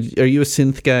a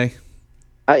synth guy?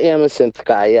 I am a synth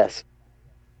guy. Yes.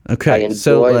 I Okay, enjoy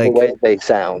so like, the way they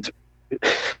sound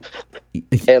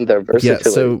and their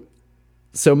versatility.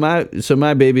 so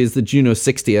my baby is the Juno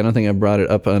 60. I don't think I brought it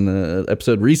up on an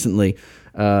episode recently.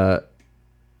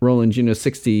 Roland Juno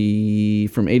 60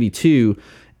 from 82,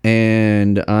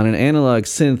 and on an analog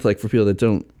synth, like for people that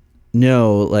don't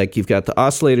know, like you've got the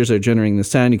oscillators that are generating the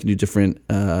sound. You can do different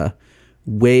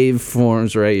wave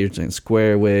forms, right? You're saying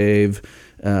square wave,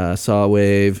 saw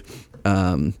wave.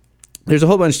 There's a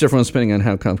whole bunch of different ones depending on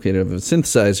how complicated of a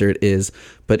synthesizer it is.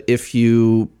 But if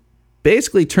you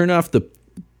basically turn off the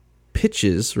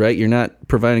pitches, right? You're not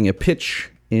providing a pitch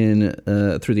in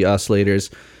through the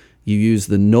oscillators. You use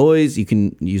the noise. You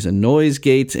can use a noise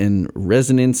gate and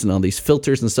resonance and all these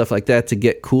filters and stuff like that to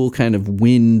get cool kind of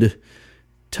wind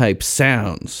type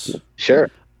sounds. Sure.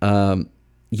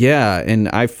 Yeah, and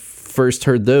I first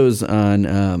heard those on,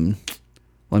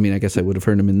 well, I mean, I guess I would have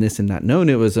heard them in this and not known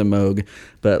it was a Moog,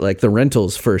 but like the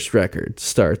Rentals' first record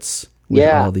starts with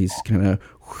all these kind of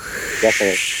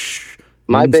Definitely.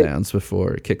 wind sounds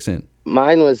before it kicks in.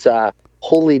 Mine was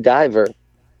Holy Diver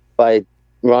by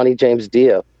Ronnie James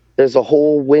Dio. There's a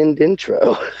whole wind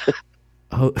intro.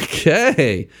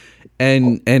 Okay.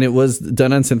 And it was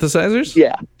done on synthesizers?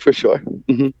 Yeah, for sure.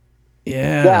 Mm-hmm.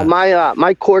 Yeah. Yeah,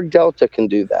 my Korg Delta can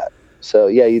do that. So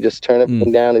yeah, you just turn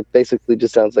everything down. It basically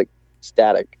just sounds like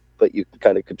static, but you can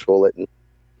kind of control it and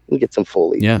get some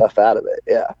Foley stuff out of it.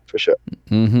 Yeah, for sure.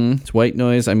 Mm-hmm. It's white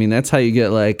noise. I mean, that's how you get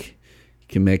like, you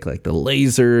can make like the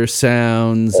laser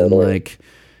sounds and like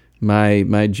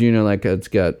my Juno, like it's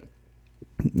got,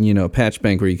 you know, a patch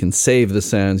bank where you can save the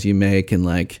sounds you make and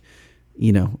like,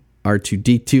 you know,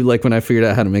 R2D2, like when I figured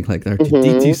out how to make like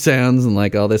R2D2 sounds and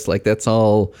like all this, like that's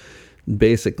all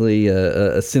basically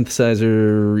a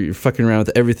synthesizer. You're fucking around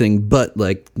with everything but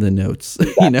like the notes.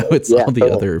 Exactly. You know, it's all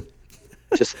the other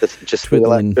just the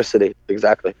electricity.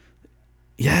 Exactly.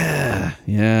 Yeah.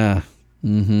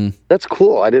 Mm-hmm. That's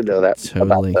cool. I didn't know that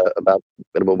Totally. about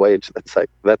minimum wage. That's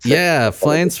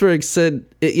Flansburgh said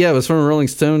it was from a Rolling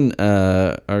Stone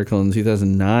article in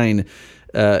 2009.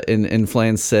 And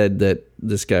Flans said that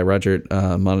this guy Roger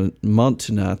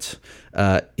Montenot,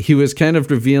 he was kind of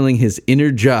revealing his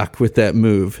inner jock with that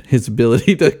move, his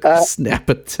ability to snap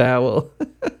a towel.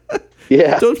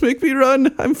 Yeah. Don't make me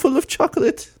run. I'm full of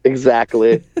chocolate.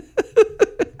 Exactly.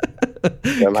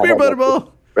 Come here, Butterball.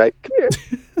 Right. Come here.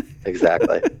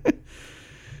 Exactly.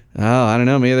 Oh, I don't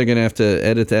know. Maybe they're going to have to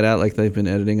edit that out like they've been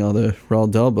editing all the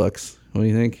Roald Dahl books. What do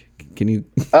you think? Can you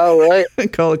right.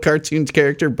 call a cartoon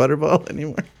character Butterball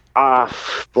anymore?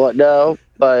 Well, no,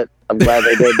 but I'm glad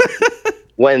they did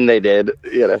when they did,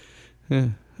 you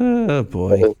know. Oh,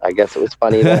 boy. I guess it was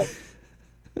funny then.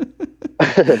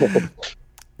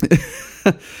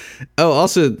 Oh,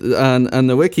 also on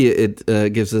the wiki, it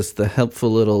gives us the helpful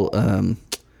little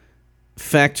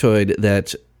factoid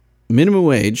that minimum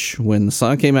wage when the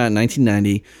song came out in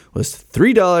 1990 was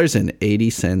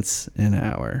 $3.80 an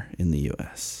hour in the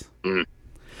U.S.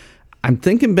 I'm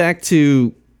thinking back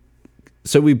to,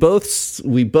 so we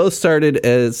both started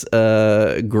as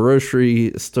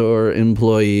grocery store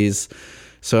employees.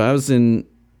 So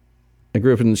I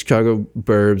grew up in the Chicago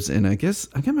burbs, and I guess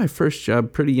I got my first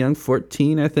job pretty young,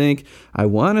 14, I think. I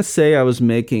want to say I was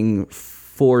making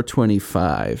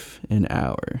 $4.25 an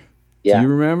hour. Yeah. Do you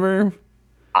remember?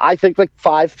 I think like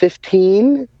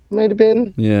 $5.15 might have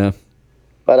been. Yeah.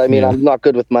 But I mean, I'm not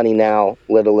good with money now,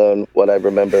 let alone what I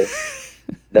remember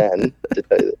then, to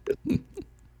tell you the truth.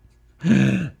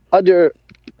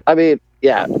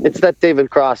 It's that David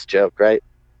Cross joke, right?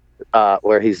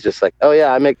 Where he's just like, oh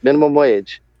yeah, I make minimum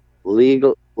wage.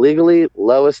 Legally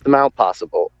lowest amount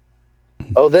possible.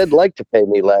 Oh, they'd like to pay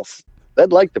me less.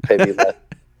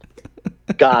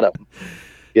 Got him.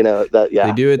 You know that. Yeah.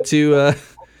 They do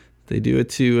it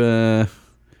to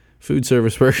food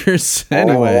service workers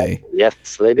anyway. Yes,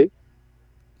 they do.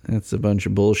 That's a bunch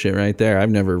of bullshit right there. I've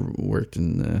never worked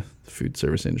in the food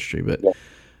service industry, but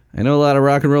I know a lot of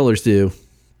rock and rollers do.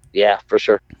 Yeah, for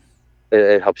sure.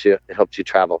 It helps you. It helps you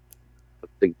travel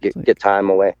to get time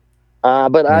away.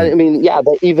 But I mean,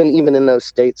 but even in those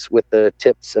states with the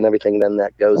tips and everything, then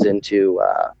that goes into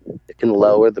it can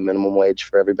lower the minimum wage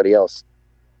for everybody else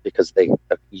because they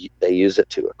use it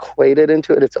to equate it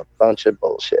into it. It's a bunch of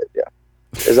bullshit. Yeah,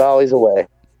 there's always a way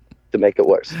to make it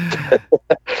worse.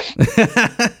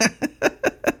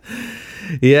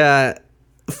 Yeah,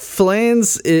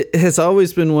 Flans has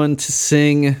always been one to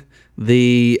sing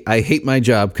the "I hate my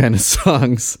job" kind of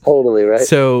songs. Totally, right?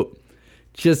 So,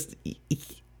 just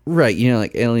right,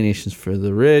 like Alienation's for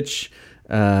the Rich.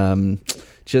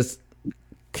 Just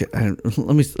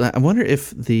let me. I wonder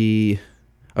if okay,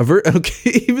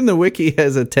 even the wiki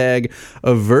has a tag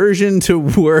aversion to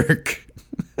work.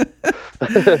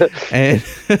 And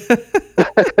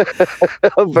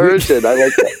aversion, I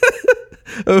like that.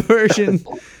 Aversion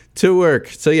to work.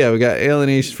 So yeah, we got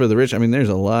Alienation for the Rich. I mean, there's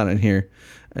a lot in here,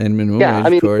 and minimum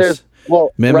wage, of course.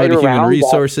 Memo right to Human around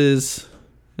Resources.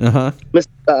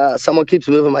 Someone keeps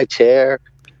moving my chair.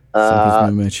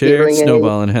 Moving my chair. Hearing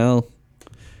Snowball in Hell.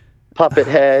 Puppet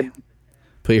Head.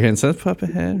 Put your hands on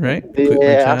Puppet Head, right?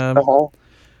 Yeah.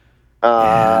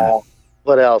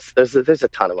 What else? There's a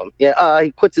ton of them. Yeah.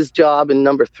 He quits his job in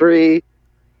number 3.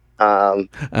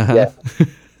 Yeah.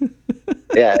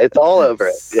 Yeah, it's all over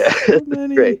it. Yeah,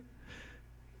 it's great.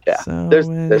 Yeah, So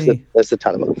there's a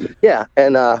ton of them. Yeah,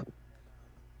 and I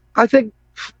think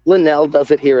Linnell does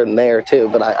it here and there too,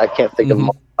 but I can't think of them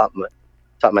off the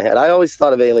top of my head. I always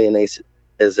thought of Alienation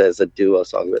as a duo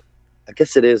song, but I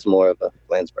guess it is more of a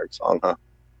Flansburgh song, huh?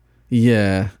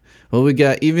 Yeah. Well, we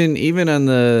got even on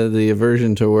the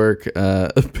aversion to work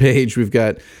page, we've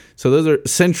got, so those are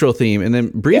central theme, and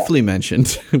then briefly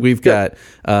mentioned, we've got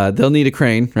They'll Need a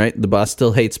Crane, right? The Boss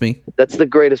Still Hates Me. That's the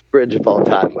greatest bridge of all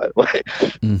time, by the way.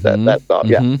 That song,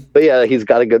 yeah. But yeah, he's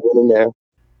got a good one in there.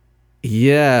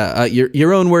 Yeah,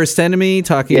 your own worst enemy,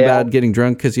 talking about getting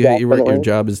drunk because you hate your work. Your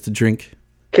job is to drink.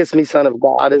 Kiss Me, Son of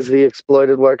God is the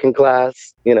exploited working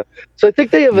class. So I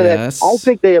think they have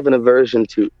an aversion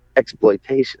to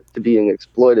exploitation, to being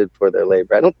exploited for their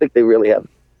labor. I don't think they really have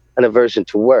an aversion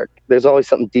to work. There's always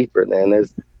something deeper in there, and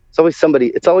it's always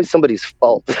somebody's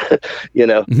fault, being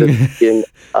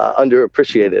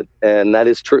underappreciated, and that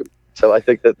is true. So I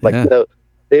think that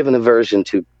they have an aversion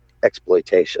to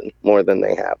exploitation more than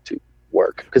they have to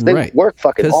work, because they work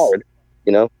fucking hard.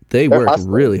 They They're work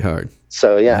hustling. really hard.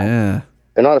 So yeah,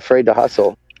 they're not afraid to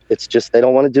hustle. It's just they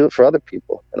don't want to do it for other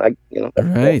people, and that's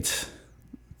right. Cool.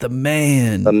 The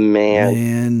man.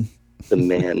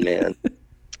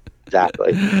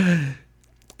 Exactly.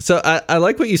 So I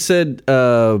like what you said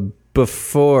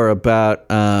before about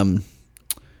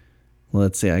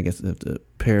let's see, I guess I have to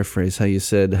paraphrase how you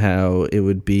said how it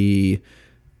would be,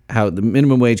 how the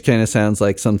minimum wage kind of sounds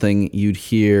like something you'd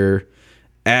hear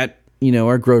at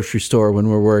our grocery store when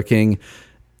we're working.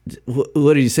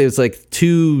 What did you say? It's like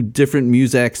 2 different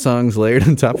Muzak songs layered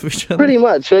on top of each other. Pretty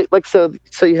much, right? Like so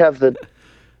you have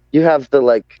the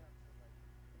like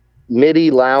MIDI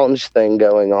lounge thing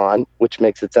going on, which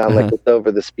makes it sound like it's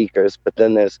over the speakers. But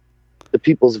then there's the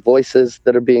people's voices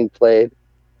that are being played.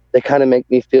 They kind of make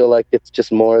me feel like it's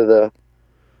just more the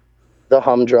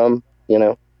humdrum,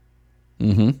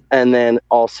 And then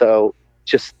also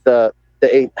just the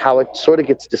how it sort of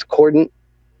gets discordant.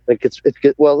 Like it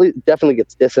definitely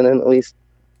gets dissonant, at least.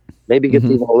 Maybe gets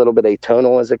even a little bit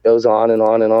atonal as it goes on and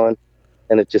on and on.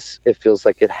 And it feels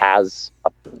like it has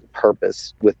a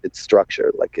purpose with its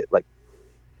structure.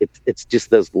 It's just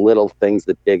those little things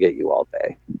that dig at you all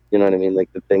day. You know what I mean?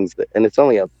 Like the things that, and it's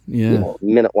only a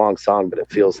minute long song, but it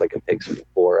feels like it takes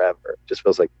forever. It just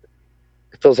feels like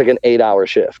an 8-hour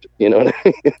shift. You know what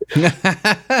I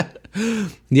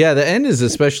mean? Yeah, the end is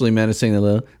especially menacing. The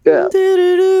little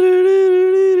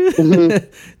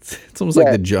it's almost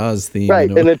like the Jaws theme,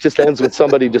 right? And it just ends with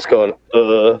somebody just going,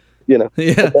 yeah,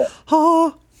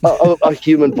 a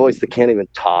human voice that can't even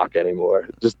talk anymore,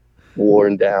 just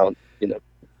worn down,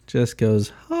 just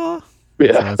goes, oh,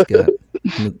 yeah, that's got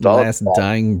the last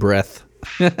dying breath.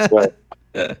 Right.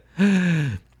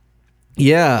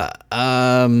 Yeah,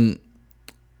 I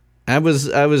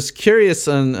was curious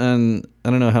on I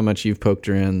don't know how much you've poked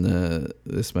around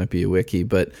this might be a wiki,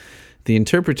 but the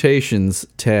interpretations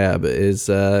tab is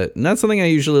not something I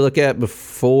usually look at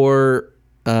before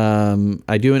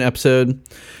I do an episode,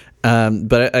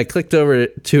 but I clicked over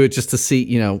to it just to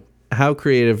see, how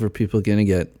creative are people going to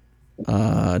get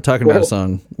talking about a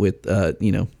song with,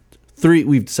 3,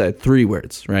 we've decided 3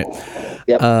 words, right?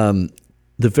 Yep.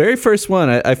 The very first one,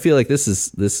 I feel like this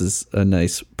is a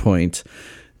nice point.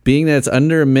 Being that it's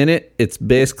under a minute, it's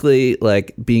basically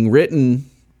like being written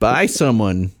by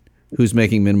someone who's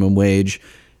making minimum wage,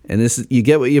 and you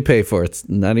get what you pay for. It's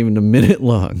not even a minute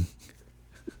long.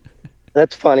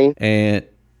 That's funny. And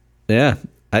yeah,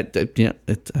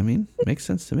 it makes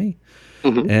sense to me.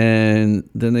 Mm-hmm. And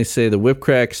then they say the whip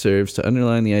crack serves to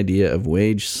underline the idea of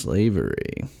wage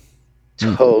slavery.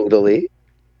 Totally.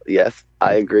 Yes,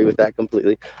 I agree with that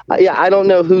completely. I don't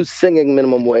know who's singing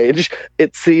minimum wage.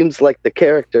 It seems like the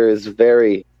character is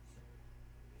very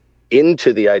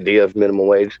into the idea of minimum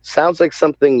wage. Sounds like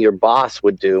something your boss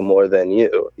would do more than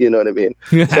you. You know what I mean?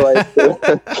 So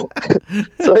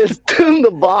I assume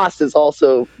the boss is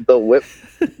also the whip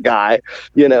guy,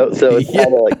 you know? So it's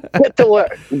kind of like, get to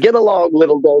work, get along,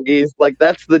 little doggies. Like,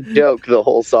 that's the joke, the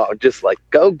whole song. Just like,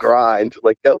 go grind,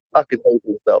 like, go fucking hate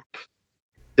yourself.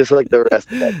 Just like the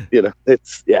rest of it, you know?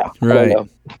 It's, yeah. Right. I don't know.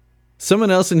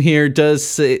 Someone else in here does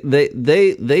say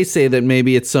they say that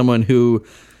maybe it's someone who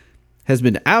has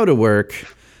been out of work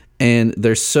and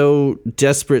they're so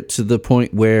desperate to the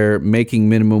point where making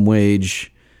minimum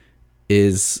wage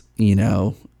is, you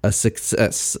know, a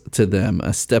success to them,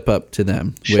 a step up to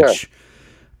them. Sure. Which,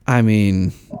 I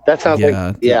mean, that sounds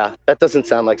that doesn't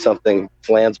sound like something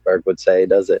Flansburgh would say,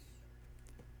 does it?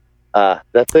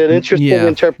 That's an interesting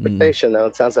interpretation, though.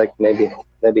 It sounds like maybe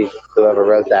whoever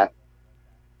wrote that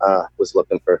was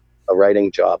looking for a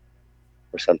writing job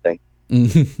or something.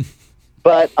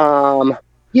 But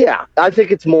yeah, I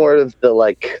think it's more of the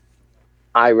like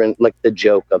iron, like the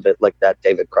joke of it, like that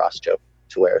David Cross joke,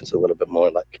 to where it's a little bit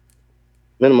more like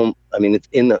minimum. I mean, it's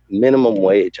in the minimum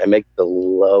wage. I make the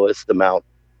lowest amount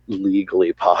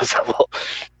legally possible,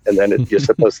 and then you're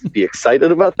supposed to be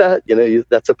excited about that. You know,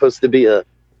 that's supposed to be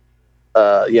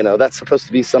that's supposed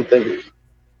to be something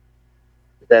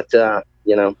that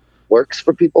works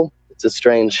for people. It's a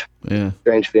strange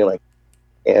feeling,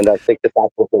 and I think that's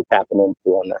what's happening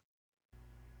on that.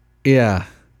 Yeah,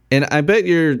 and I bet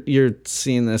you're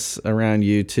seeing this around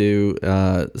you too.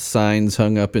 Signs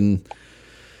hung up in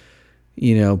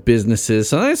businesses,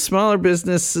 sometimes smaller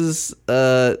businesses,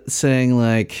 saying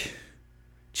like,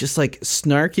 just like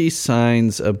snarky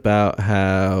signs about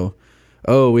how,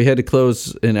 oh, we had to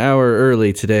close an hour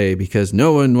early today because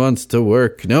no one wants to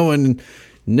work. No one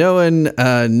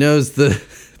knows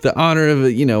the honor of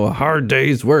a hard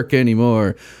day's work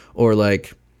anymore. Or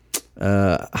like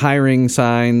hiring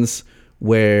signs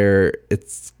where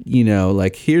it's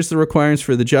like, here's the requirements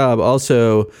for the job.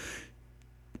 Also,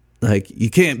 like, you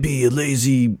can't be a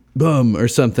lazy bum or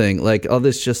something. Like all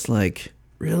this just like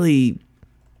really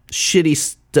shitty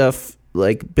stuff.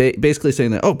 Like basically saying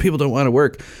that, oh, people don't want to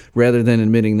work, rather than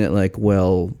admitting that, like,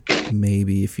 well,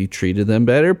 maybe if you treated them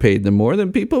better, paid them more,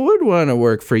 then people would want to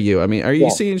work for you. I mean, are you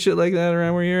seeing shit like that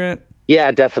around where you're at?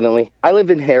 Yeah, definitely. I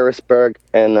live in Harrisburg,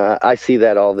 and I see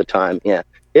that all the time. Yeah,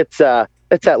 it's that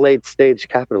late stage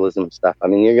capitalism stuff. I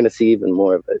mean, you're going to see even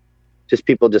more of it. Just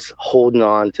people just holding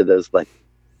on to those like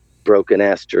broken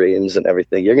ass dreams and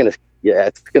everything.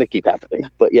 It's gonna keep happening.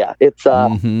 But yeah, it's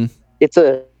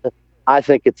I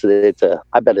think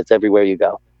I bet it's everywhere you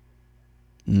go.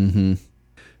 Mm-hmm.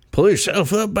 Pull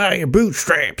yourself up by your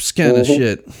bootstraps kind of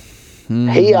shit. Mm-hmm.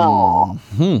 Hey,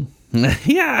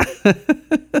 yeah.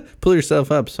 Pull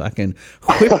yourself up so I can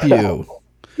whip you.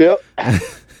 Yep.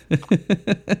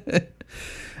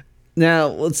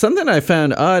 Now, something I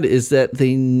found odd is that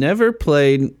they never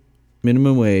played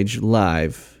Minimum Wage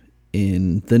live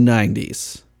in the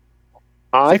 90s.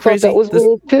 I thought that was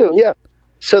weird too, yeah.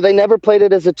 So they never played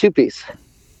it as a two-piece?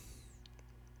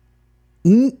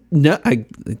 No.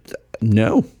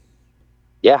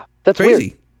 Yeah, that's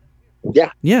crazy.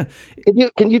 Weird. Yeah.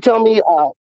 Can you tell me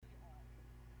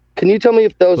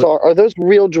if those are those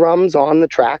real drums on the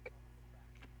track?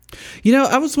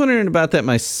 I was wondering about that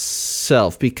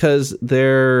myself, because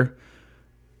there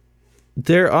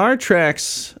are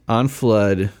tracks on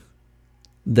Flood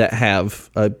that have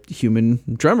a human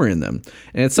drummer in them.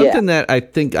 And it's something that I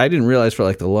think I didn't realize for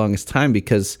like the longest time,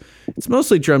 because it's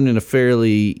mostly drummed in a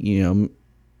fairly,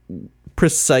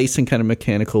 precise and kind of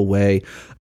mechanical way.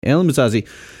 Alan Bazazzi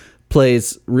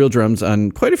plays real drums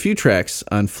on quite a few tracks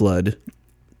on Flood,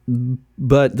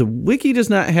 but the wiki does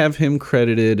not have him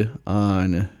credited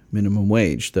on Minimum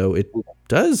Wage, though it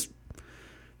does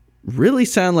really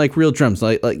sound like real drums.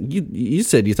 Like you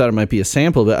said, you thought it might be a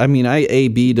sample, but I mean, I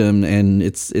A/B'd them, and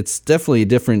it's definitely a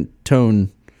different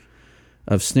tone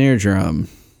of snare drum.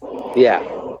 Yeah,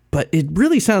 but it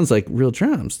really sounds like real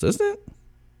drums, doesn't it?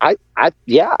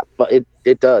 But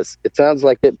it does. It sounds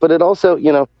like it, but it also,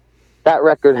 that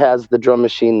record has the drum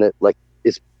machine that like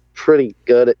is pretty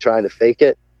good at trying to fake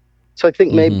it. So I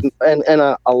think maybe, and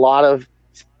a lot of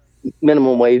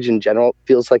Minimum Wage in general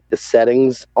feels like the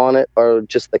settings on it are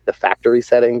just like the factory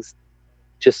settings,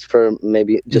 just for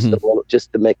maybe just a little,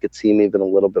 just to make it seem even a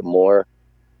little bit more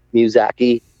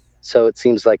Muzak-y. So it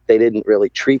seems like they didn't really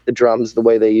treat the drums the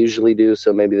way they usually do.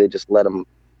 So maybe they just let them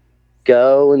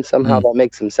go, and somehow that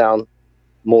makes them sound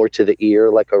more to the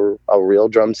ear like a real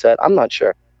drum set. I'm not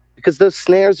sure, because those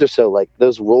snares are so like,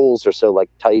 those rolls are so like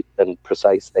tight and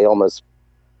precise. They almost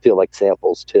feel like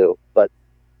samples too. But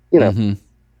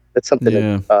it's something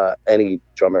that any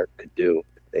drummer could do.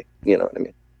 You know what I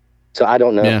mean? So I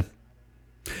don't know.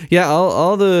 Yeah.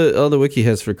 All the wiki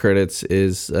has for credits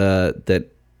is that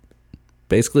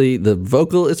basically the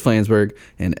vocal is Flansburgh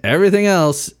and everything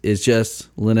else is just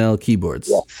Linnell keyboards.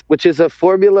 Yes. Which is a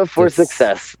formula for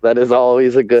success. That is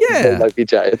always a good Might Be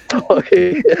Giant song.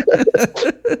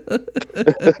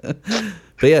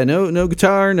 But yeah, no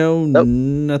guitar,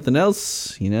 nothing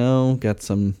else. Got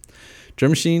some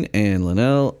drum machine and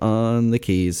Linnell on the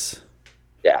keys.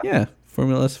 Yeah,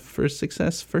 formula for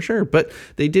success for sure. But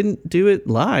they didn't do it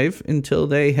live until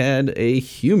they had a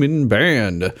human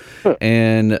band.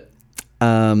 And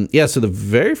so the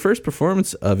very first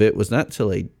performance of it was not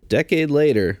till a decade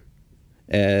later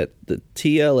at the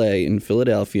TLA in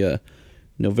Philadelphia,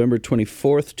 November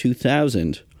 24th,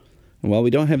 2000. And while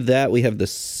we don't have that, we have the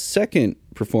second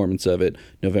performance of it,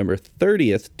 November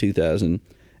 30th, 2000,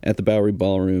 at the Bowery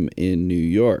Ballroom in New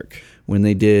York, when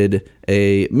they did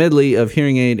a medley of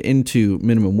Hearing Aid into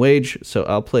Minimum Wage. So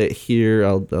I'll play it here.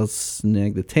 I'll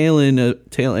snag the tail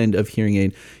end of Hearing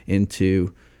Aid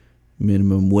into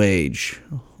Minimum Wage.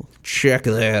 Check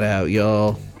that out,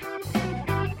 y'all.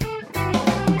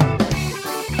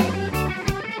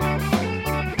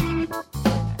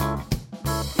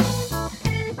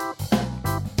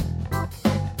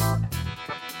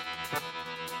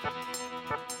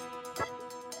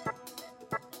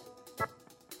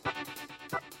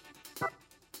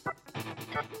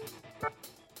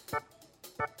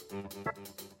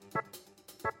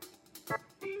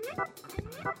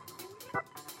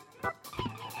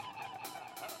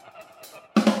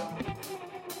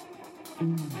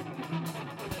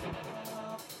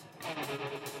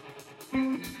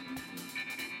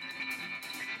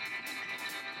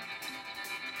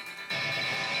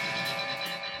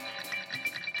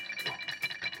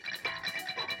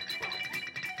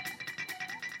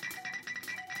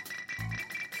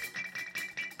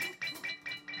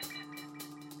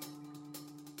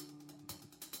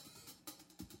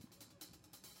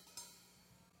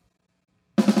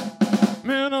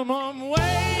 Minimum wage.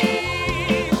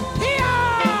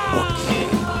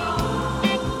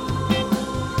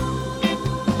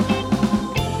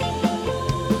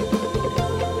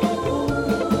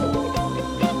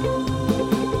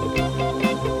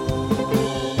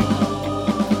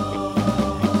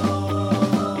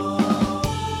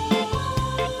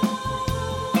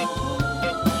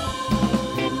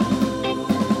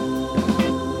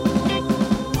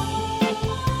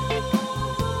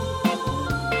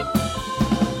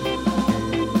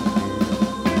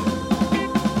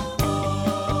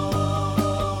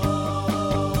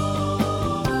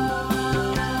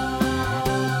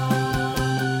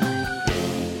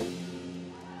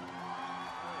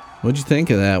 What'd you think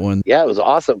of that one? Yeah, it was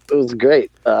awesome. It was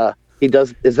great.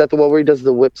 Is that the one where he does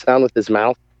the whip sound with his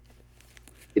mouth?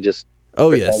 He just.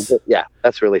 Oh, yes. Yeah,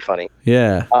 that's really funny.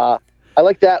 Yeah. I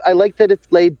like that. I like that it's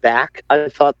laid back. I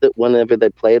thought that whenever they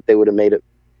play it, they would have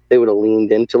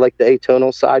leaned into like the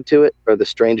atonal side to it or the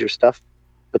stranger stuff,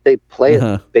 but they play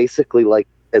it basically like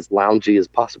as loungy as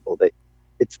possible.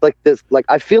 It's like this, like,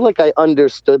 I feel like I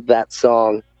understood that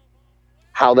song,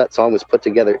 how that song was put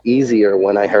together easier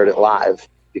when I heard it live,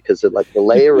 because it, like, the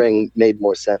layering made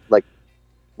more sense. Like,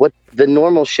 what the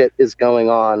normal shit is going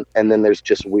on, and then there's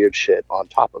just weird shit on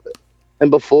top of it. And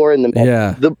before in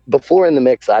the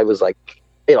mix, I was like,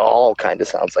 it all kind of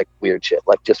sounds like weird shit,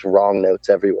 like just wrong notes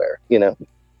everywhere, you know.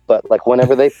 But like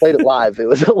whenever they played it live, it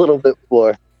was a little bit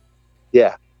more,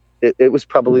 yeah. It was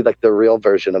probably like the real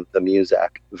version of the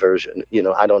Muzak version, you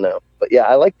know. I don't know, but yeah,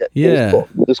 I liked it. Yeah, it was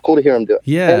cool. It was cool to hear him do it.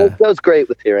 Yeah, and it goes great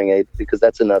with Hearing Aid, because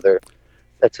that's another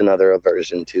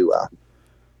aversion to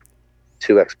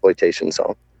exploitation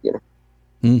song, you know.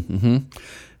 Mm-hmm.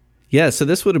 Yeah, so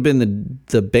this would have been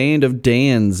the Band of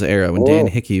Dan's era when Dan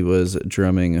Hickey was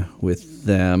drumming with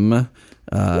them.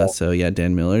 So yeah,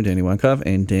 Dan Miller, Danny Weinkauf,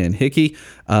 and Dan Hickey.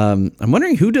 I'm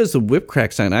wondering who does the whip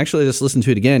crack sound. Actually, I just listened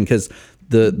to it again because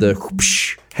the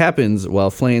whoosh happens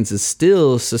while Flans is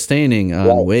still sustaining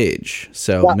on Wage.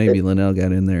 So maybe Linnell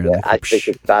got in there. Yeah, I think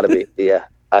it's gotta be. Yeah,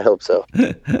 I hope so.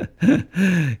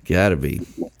 Gotta be.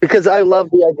 Because I love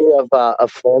the idea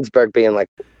of Flansburgh being like,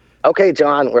 "Okay,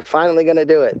 John, we're finally gonna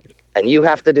do it, and you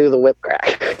have to do the whip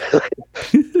crack."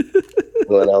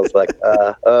 Linnell's like,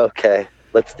 "Okay,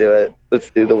 let's do it. Let's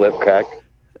do the whip crack.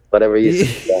 Whatever you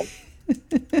say."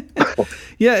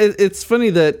 Yeah, it's funny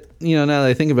that, you know, now that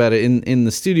I think about it, in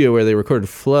the studio where they recorded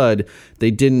Flood, they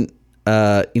didn't,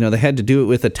 they had to do it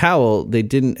with a towel. They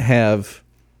didn't have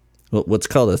what's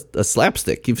called a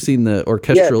slapstick. You've seen the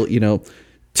orchestral,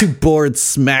 two boards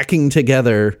smacking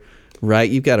together, right?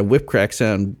 You've got a whip crack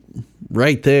sound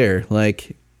right there.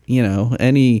 Like,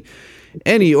 any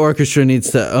any orchestra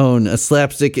needs to own a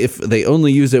slapstick if they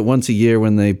only use it once a year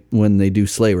when they do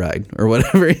Sleigh Ride or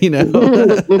whatever,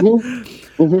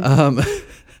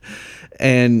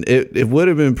 And it would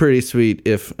have been pretty sweet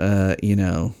if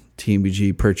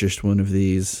TMBG purchased one of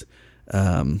these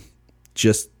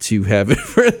just to have it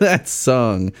for that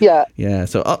song. Yeah.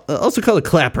 So also call it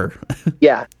Clapper.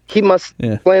 Yeah,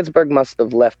 Yeah. Flansburgh must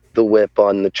have left the whip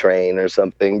on the train or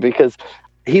something, because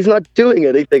he's not doing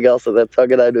anything else in that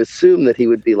song, and I'd assume that he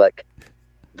would be like,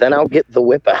 then I'll get the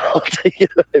whip out. You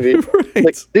know what I mean? Right.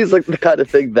 Like, he's like the kind of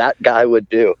thing that guy would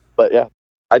do. But yeah,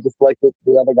 I just like that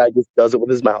the other guy just does it with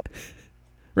his mouth.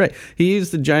 Right. He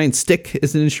used the giant stick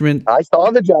as an instrument. I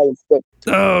saw the giant stick.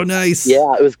 Oh, nice.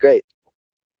 Yeah, it was great.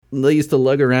 They used to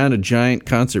lug around a giant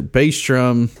concert bass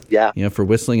drum. Yeah. For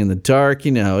whistling in the dark.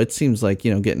 It seems like,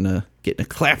 getting a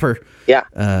clapper.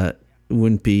 Yeah.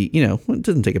 Wouldn't be, it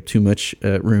doesn't take up too much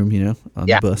room, on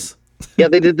the bus. Yeah,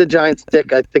 they did the giant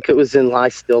stick. I think it was in Lie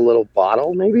Still Little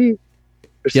Bottle, maybe?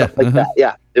 Or something like that.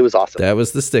 Yeah, it was awesome. That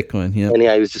was the stick one, yeah. And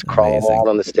yeah, he was just crawling Amazing. out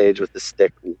on the stage with the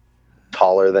stick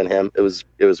taller than him. It was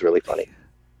really funny.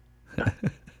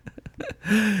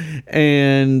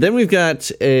 And then we've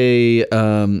got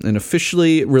an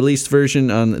officially released version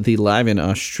on the Live in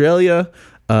Australia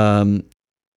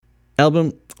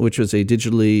album, which was a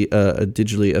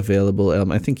digitally available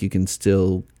album. I think you can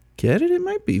still get it. It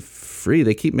might be free.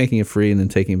 They keep making it free and then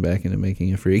taking it back and then making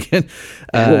it free again.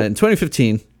 In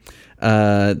 2015,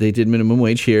 they did minimum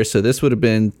wage here. So this would have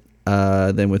been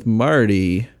then with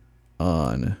Marty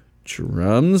on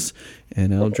drums.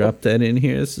 And I'll drop that in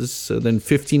here. This is so then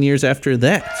 15 years after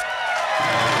that.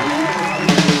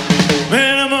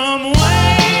 Minimum wage,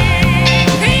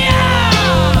 yeah!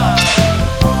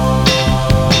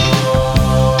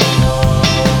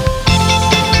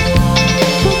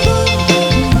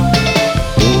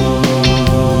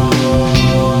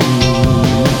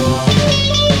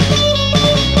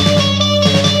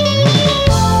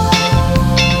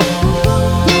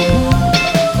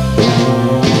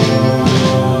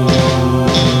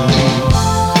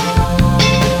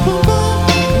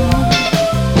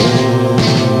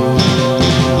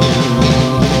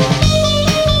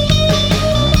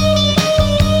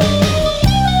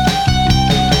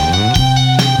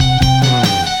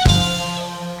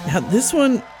 Now this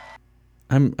one,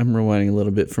 I'm rewinding a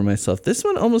little bit for myself. This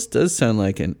one almost does sound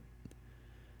like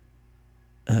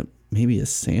maybe a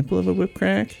sample of a whip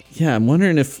crack. Yeah, I'm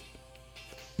wondering if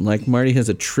like Marty has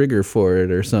a trigger for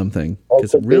it or something,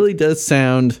 because it really does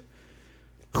sound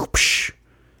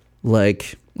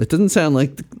like, it doesn't sound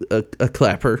like a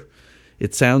clapper.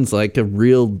 It sounds like a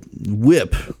real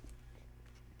whip.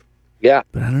 Yeah.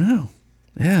 But I don't know.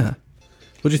 Yeah.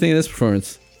 What'd you think of this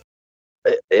performance?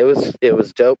 It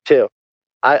was dope too.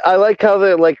 I like how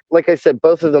they're like I said,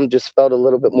 both of them just felt a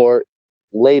little bit more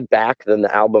laid back than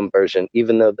the album version,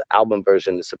 even though the album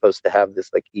version is supposed to have this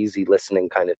like easy listening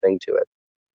kind of thing to it.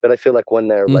 But I feel like when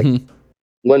they're like,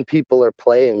 when people are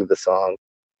playing the song,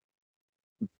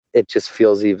 it just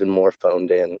feels even more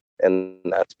phoned in, and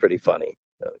that's pretty funny.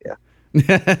 So yeah.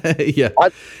 Yeah,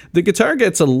 the guitar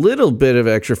gets a little bit of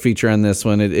extra feature on this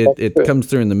one. It comes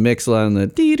through in the mix a lot on the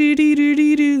dee dee dee dee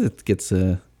dee dee. That gets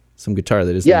some guitar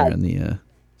that is there in the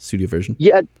studio version.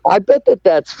 Yeah, I bet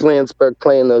that's Flansburgh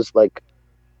playing those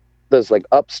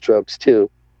upstrokes too.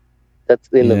 That's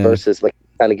in the verses, like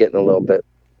kind of getting a little bit.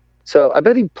 So I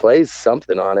bet he plays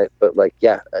something on it, but like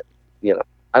I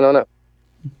don't know.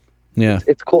 Yeah,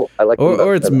 it's cool. I like.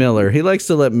 Or it's Miller. He likes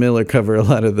to let Miller cover a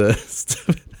lot of the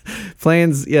stuff.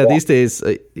 Flans, these days,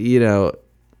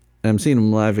 I'm seeing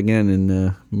him live again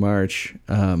in March.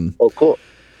 Cool.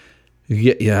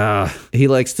 Yeah, he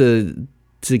likes to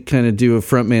kind of do a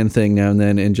frontman thing now and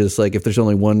then, and just like if there's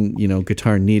only one,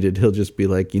 guitar needed, he'll just be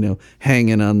like,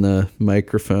 hanging on the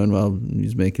microphone while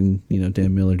he's making,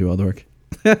 Dan Miller do all the work.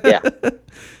 Yeah.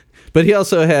 But he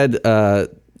also had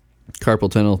carpal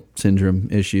tunnel syndrome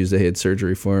issues. They had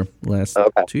surgery for last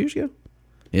 2 years ago.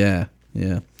 Yeah.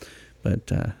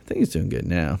 But I think he's doing good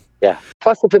now. Yeah.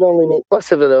 Plus, if it only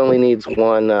needs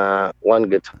one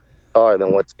guitar,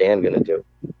 then what's Dan gonna do?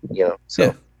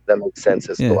 So that makes sense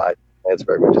as to why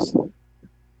Flansburgh would just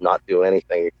not do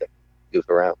anything except goof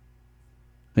around.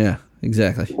 Yeah,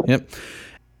 exactly. Yep.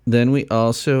 Then we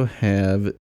also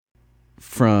have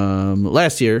from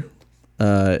last year,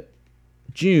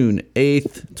 June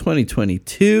 8th,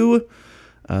 2022.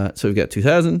 So we've got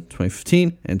 2000,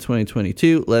 2015, and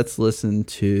 2022. Let's listen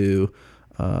to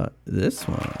this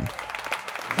one.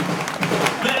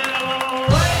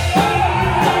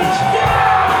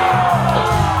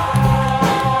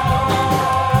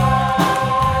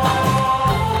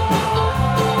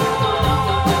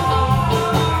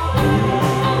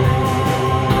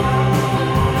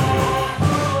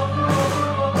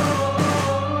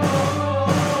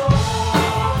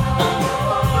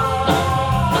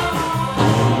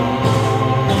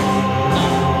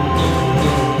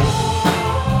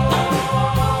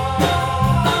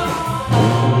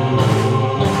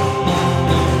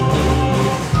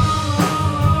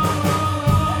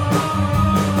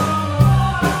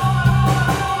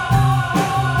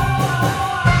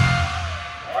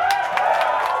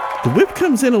 The whip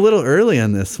comes in a little early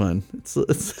on this one. It's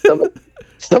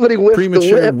Somebody whipped the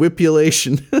premature whip.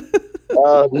 whipulation.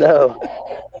 Oh, no.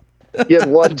 You had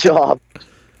one job.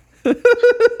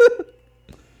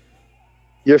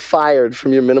 You're fired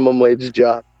from your minimum wage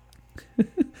job.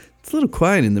 It's a little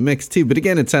quiet in the mix too, but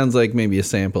again, it sounds like maybe a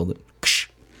sample.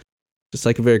 Just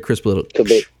like a very crisp little. Could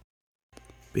be.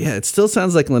 But yeah, it still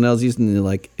sounds like Linnell's using the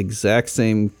like exact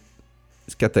same.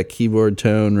 It's got that keyboard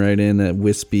tone right in that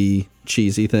wispy,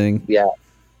 cheesy thing. Yeah.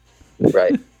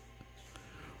 Right.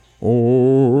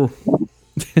 Oh.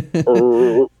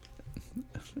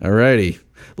 Alrighty,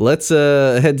 let's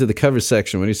head to the cover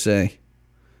section. What do you say?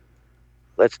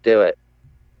 Let's do it.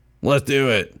 Let's do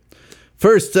it.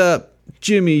 First up,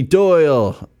 Jimmy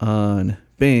Doyle on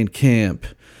Bandcamp.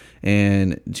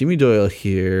 And Jimmy Doyle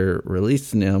here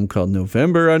released an album called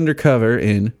November Undercover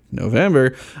in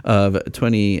November of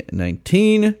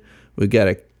 2019. We've got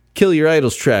a Kill Your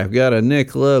Idols track. We've got a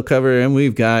Nick Lowe cover, and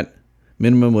we've got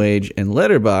Minimum Wage and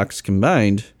Letterbox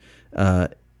combined by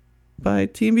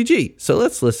TMBG. So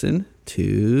let's listen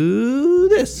to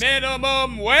this.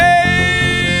 Minimum wage!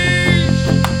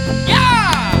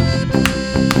 Yeah!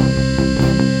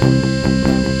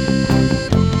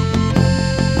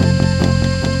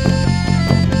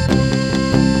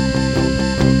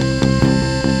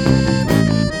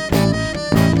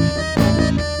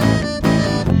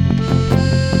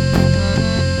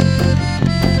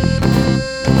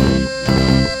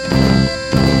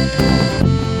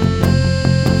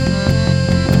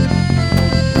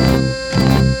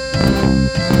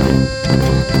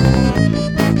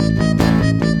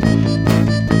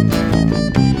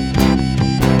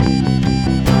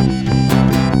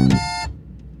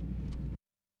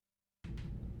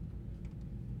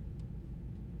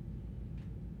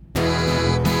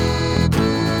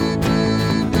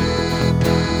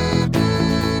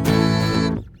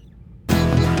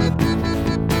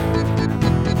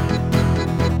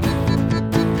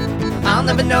 I'll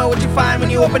never know what you find when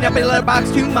you open up a letterbox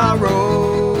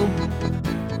tomorrow.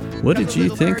 What did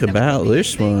you think about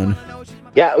this one?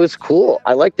 Yeah, it was cool.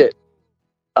 I liked it.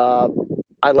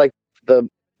 I liked the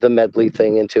medley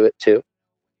thing into it too.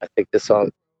 I think the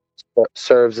song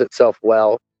serves itself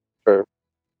well for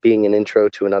being an intro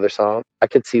to another song. I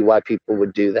could see why people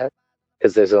would do that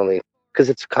because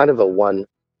it's kind of a one,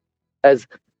 as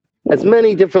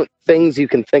many different things you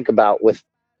can think about with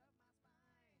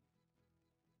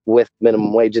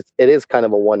minimum wage. It is kind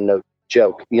of a one note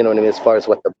joke. You know what I mean? As far as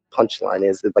what the punchline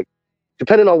is, it's like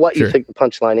depending on what Sure. you think the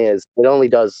punchline is, it only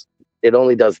does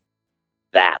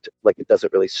that. Like it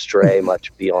doesn't really stray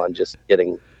much beyond just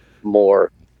getting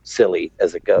more silly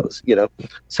as it goes, you know?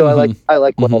 So Mhm. I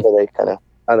like whenever they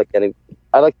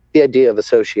I like the idea of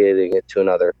associating it to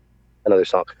another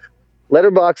song.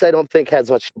 Letterbox I don't think has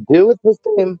much to do with this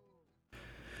game.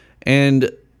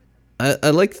 And I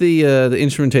like the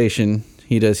instrumentation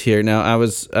he does here. Now I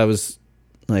was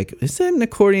like, is that an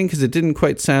accordion? Because it didn't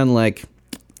quite sound like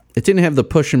it didn't have the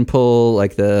push and pull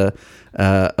like the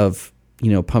of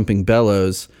pumping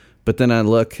bellows. But then I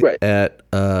look Right. at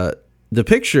the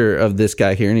picture of this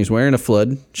guy here, and he's wearing a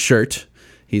Flood shirt.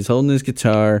 He's holding his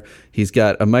guitar. He's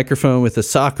got a microphone with a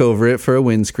sock over it for a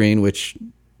windscreen, which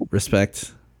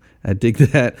respect. I dig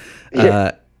that.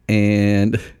 Yeah.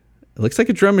 And it looks like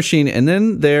a drum machine. And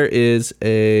then there is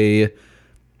a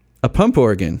pump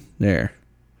organ there.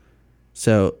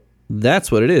 So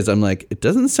that's what it is. I'm like, it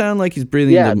doesn't sound like he's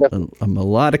breathing Yeah, a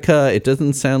melodica. It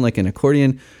doesn't sound like an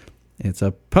accordion. It's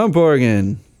a pump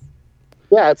organ.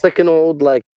 Yeah, it's like an old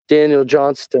like Daniel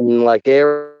Johnston like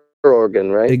air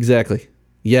organ, right? Exactly.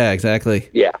 Yeah, exactly.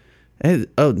 Yeah. Hey,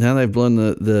 oh, now that I've blown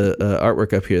the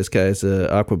artwork up here, this guy's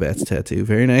Aquabats tattoo.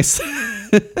 Very nice.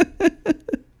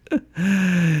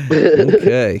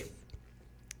 Okay.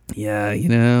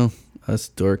 Yeah, us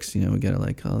dorks, we gotta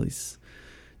like all these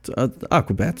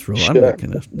Aquabats rule. I'm Sure. not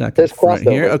gonna There's front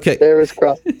here. crossover. Okay. There is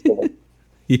crossover.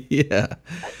 Yeah.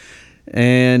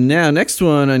 And now, next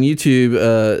one on YouTube.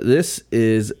 This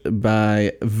is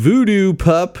by Voodoo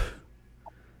Pup.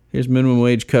 Here's Minimum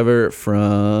Wage cover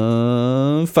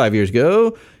from 5 years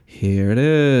ago. Here it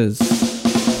is.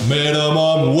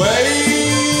 Minimum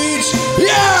wage!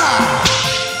 Yeah!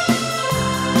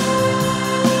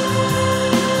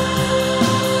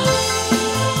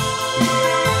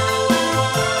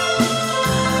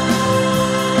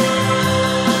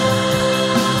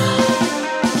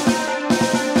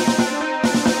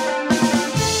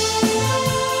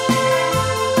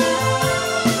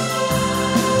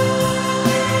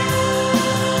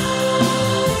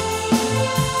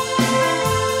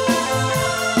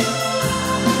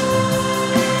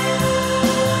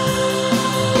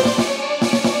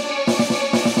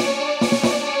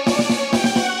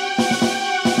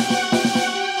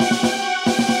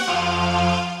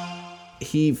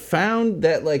 found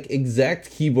that like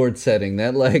exact keyboard setting,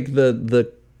 that like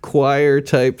the choir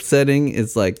type setting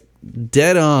is like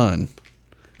dead on.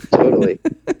 Totally.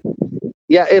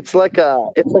 Yeah, it's like a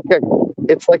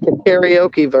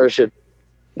karaoke version.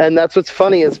 And that's what's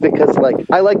funny is because like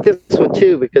I like this one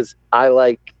too because I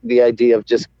like the idea of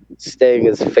just staying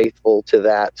as faithful to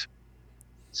that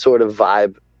sort of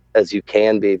vibe as you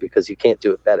can be because you can't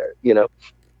do it better, you know.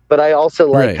 But I also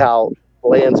like Right. how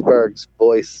Landsberg's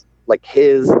voice, like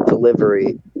his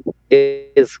delivery,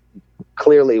 is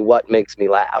clearly what makes me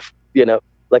laugh. You know,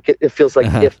 like it feels like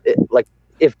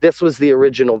if this was the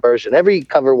original version. Every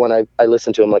cover one I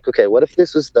listen to, I'm like, okay, what if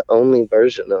this was the only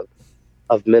version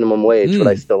of Minimum Wage? Would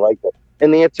I still like it?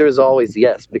 And the answer is always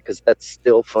yes, because that's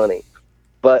still funny.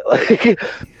 But like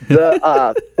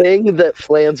the thing that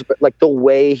Flansburgh, like the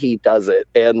way he does it,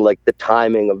 and like the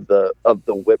timing of the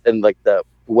whip, and like the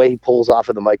way he pulls off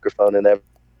of the microphone and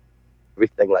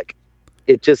everything, like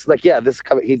it just like this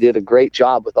cover, he did a great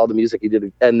job with all the music he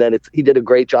did, and then he did a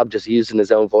great job just using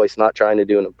his own voice, not trying to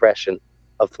do an impression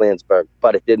of Flansburgh.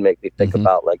 But it did make me think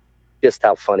about like just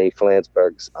how funny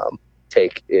Flansburgh's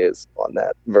take is on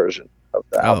that version of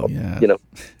the album. Yeah. You know,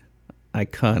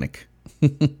 Iconic.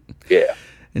 yeah.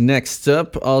 And next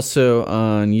up, also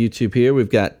on YouTube here, we've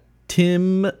got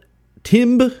Timb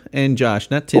and Josh,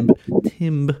 not Timb,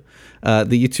 Timb.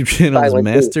 The YouTube channel is Silent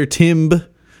Master Timb.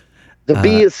 The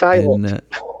B is silent. And,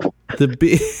 the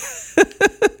B.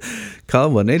 Call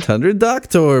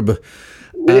 1-800-DOCTORB.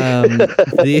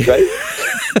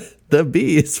 The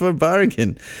B is for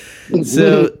bargain.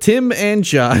 So Tim and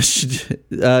Josh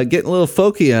getting a little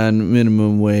folky on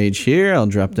Minimum Wage here. I'll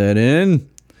drop that in.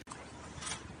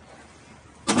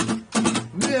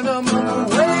 Minimum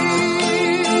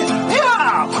wage.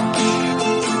 Yeah!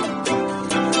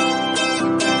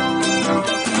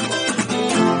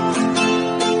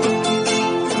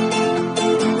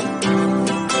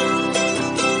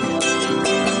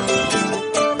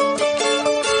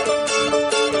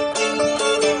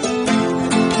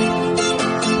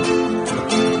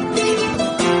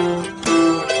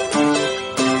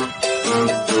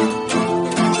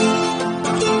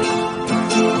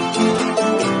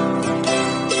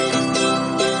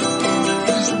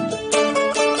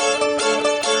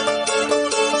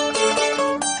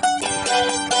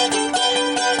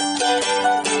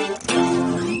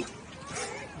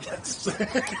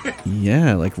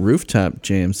 Yeah, like rooftop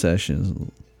jam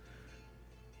sessions.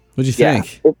 What'd you Yeah.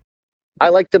 think? I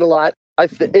liked it a lot.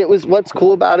 It was what's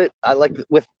cool about it. I like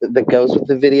that goes with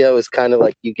the video is kind of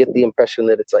like you get the impression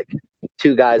that it's like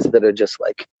two guys that are just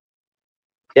like,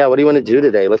 yeah, what do you want to do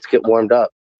today? Let's get warmed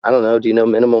up. I don't know. Do you know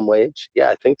minimum wage? Yeah,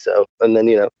 I think so. And then,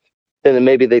 and then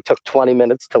maybe they took 20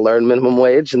 minutes to learn minimum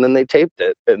wage and then they taped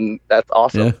it. And that's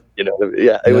awesome.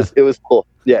 Yeah. It was cool.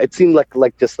 Yeah. It seemed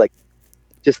like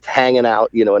just hanging out,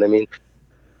 you know what I mean?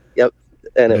 Yep.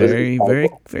 And it Very, was very,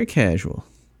 very casual.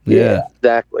 yeah,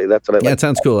 exactly. That's what I like. Yeah, it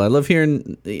sounds cool. I love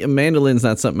hearing mandolin's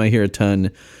not something I hear a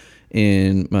ton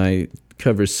in my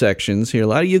cover sections. Hear a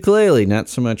lot of ukulele, not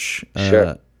so much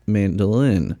Sure.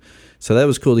 mandolin. So that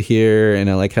was cool to hear, and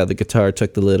I like how the guitar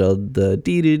took the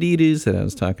dee-doo-dee-doos that I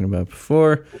was talking about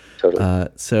before. Totally.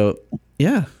 So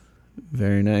yeah,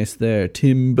 very nice there,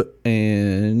 Tim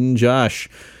and Josh.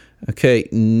 Okay,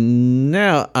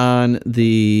 now on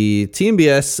the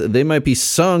TMBS, They Might Be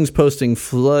Songs posting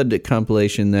Flood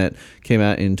compilation that came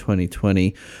out in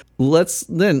 2020. Let's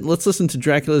listen to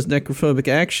Dracula's Necrophobic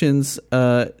Actions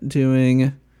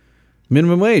doing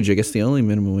Minimum Wage. I guess the only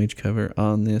Minimum Wage cover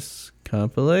on this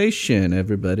compilation.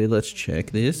 Everybody, let's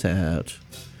check this out.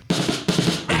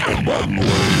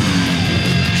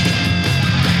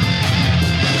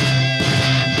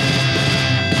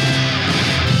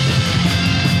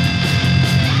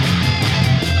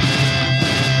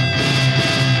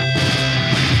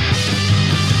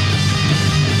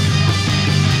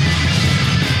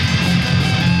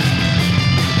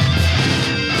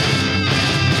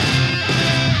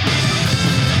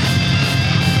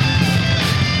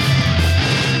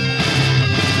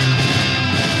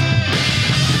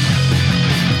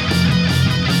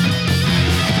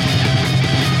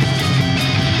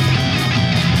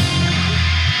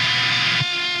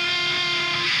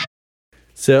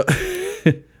 So, what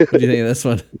do you think of this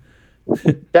one?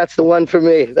 That's the one for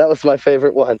me. That was my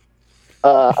favorite one.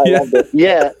 I loved it.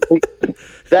 Yeah,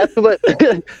 that's what.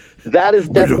 That is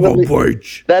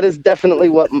definitely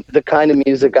what the kind of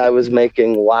music I was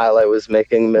making while I was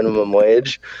making Minimum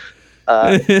Wage.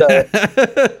 So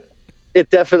it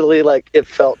definitely it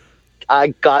felt. I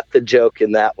got the joke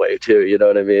in that way too. You know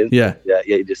what I mean? Yeah. Yeah.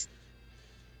 You just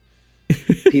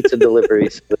pizza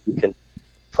deliveries. So you can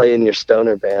play in your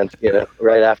stoner band,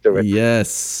 right afterwards.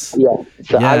 Yes. Yeah.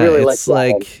 So Yeah, I really it's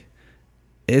like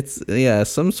that one. it's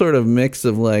some sort of mix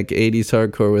of like 80s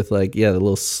hardcore with like the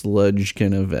little sludge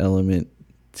kind of element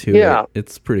to Yeah. it.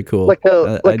 It's pretty cool. like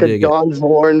I a dig it. Don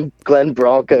Zorn, Glenn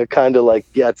Branca kind of like,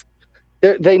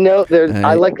 they know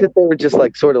I like that they were just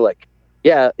like sort of like,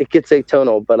 it gets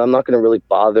atonal, but I'm not going to really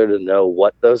bother to know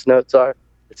what those notes are.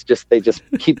 It's just they just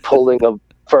keep pulling them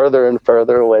further and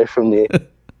further away from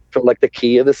from like the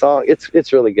key of the song.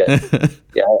 It's really good.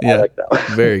 I like that one.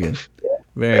 Very good.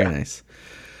 Very nice.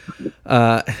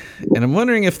 And I'm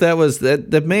wondering if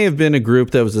that may have been a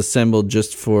group that was assembled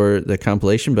just for the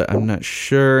compilation, but I'm not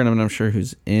sure, and I'm not sure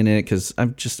who's in it because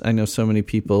I know so many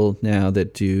people now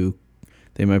that do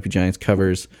They Might Be Giants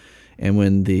covers, and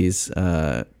when these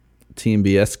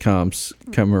TMBS comps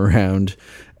come around,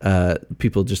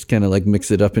 people just kind of like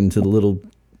mix it up into the little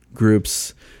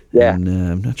groups. Yeah. And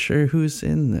I'm not sure who's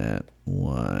in that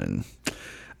one.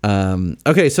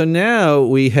 Okay, so now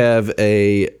we have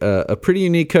a pretty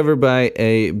unique cover by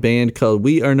a band called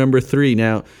We Are Number 3.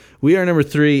 Now, We Are Number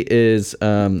 3 is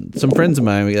some friends of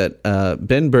mine. We got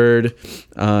Ben Bird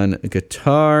on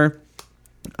guitar,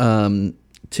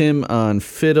 Tim on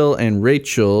fiddle, and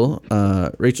Rachel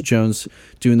Jones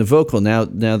doing the vocal. Now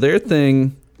their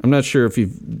thing, I'm not sure if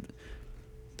you've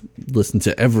listened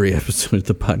to every episode of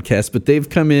the podcast, but they've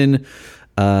come in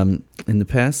the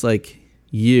past like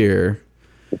year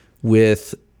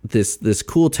with this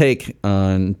cool take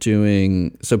on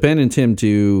doing. So Ben and Tim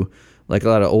do like a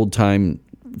lot of old time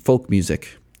folk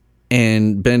music,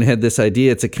 and Ben had this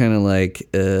idea to kind of like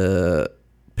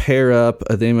pair up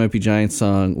a They Might Be Giants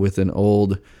song with an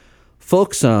old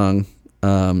folk song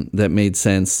that made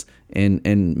sense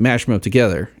and mash them up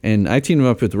together. And I teamed them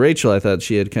up with Rachel. I thought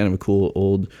she had kind of a cool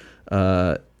old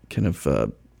not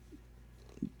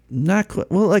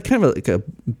quite, well, like kind of like a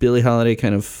Billie Holiday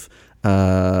kind of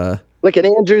Like an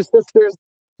Andrews Sisters.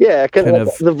 Yeah, kind of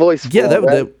like the voice. Yeah,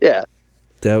 form,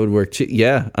 that would work too.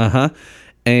 Yeah,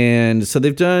 And so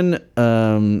they've done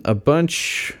a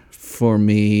bunch for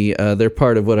me. They're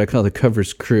part of what I call the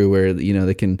covers crew, where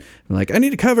they can like, I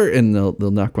need a cover, and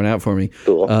they'll knock one out for me.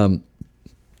 Cool.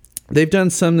 They've done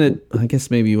some that I guess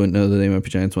maybe you wouldn't know the They Might Be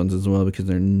Giants ones as well because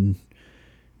they're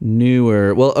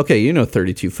newer. Well, okay,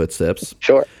 32 Footsteps.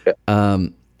 Sure.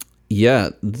 Yeah,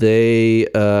 they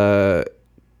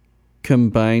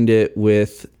combined it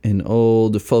with an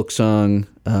old folk song.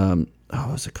 What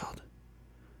was it called?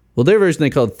 Well, their version they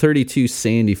called 32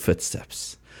 Sandy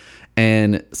Footsteps.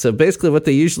 And so basically what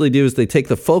they usually do is they take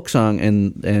the folk song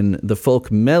and the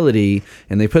folk melody,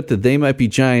 and they put the They Might Be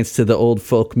Giants to the old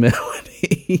folk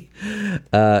melody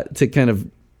to kind of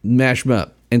mash them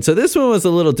up. And so this one was a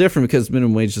little different because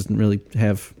Minimum Wage doesn't really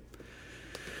have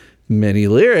many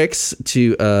lyrics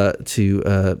to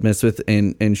mess with.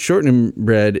 And Shortening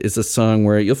Bread is a song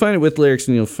where you'll find it with lyrics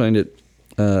and you'll find it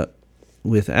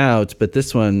without. But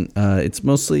this one, it's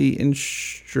mostly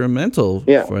instrumental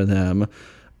for them.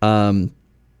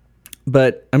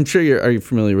 But I'm sure are you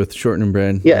familiar with Shortening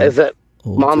Bread? Yeah, is that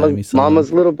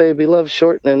Mama's Little Baby Loves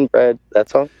Shortening Bread, that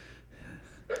song?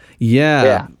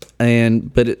 Yeah.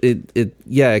 But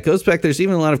it goes back. There's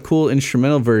even a lot of cool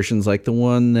instrumental versions, like the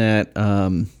one that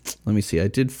let me see. I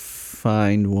did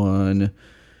find one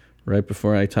right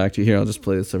before I talked to you here. I'll just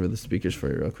play this over the speakers for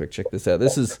you real quick. Check this out.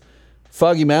 This is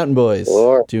Foggy Mountain Boys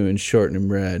doing Shortening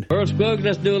Bread. Earl Scruggs,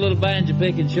 let's do a little banjo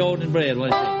picking, Shortening Bread.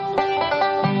 Let's see.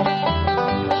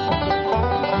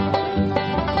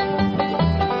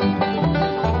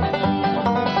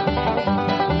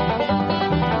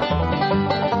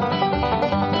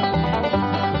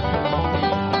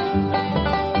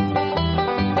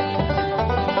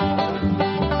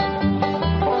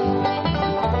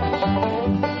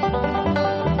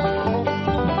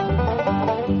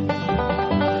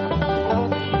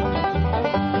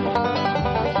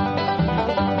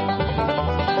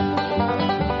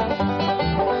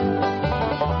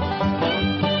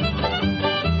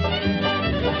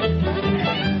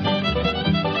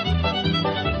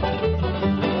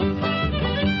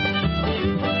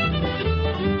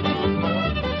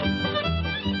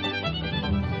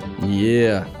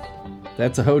 Yeah,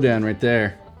 that's a hoedown right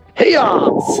there.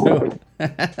 Hey-ya!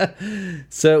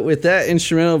 So with that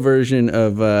instrumental version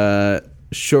of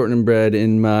Shortening Bread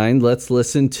in mind, let's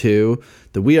listen to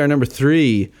the We Are Number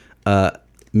 3.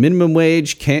 Minimum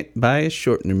Wage Can't Buy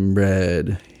Shortening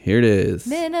Bread. Here it is.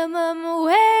 Minimum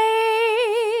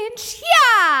wage,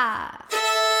 yeah!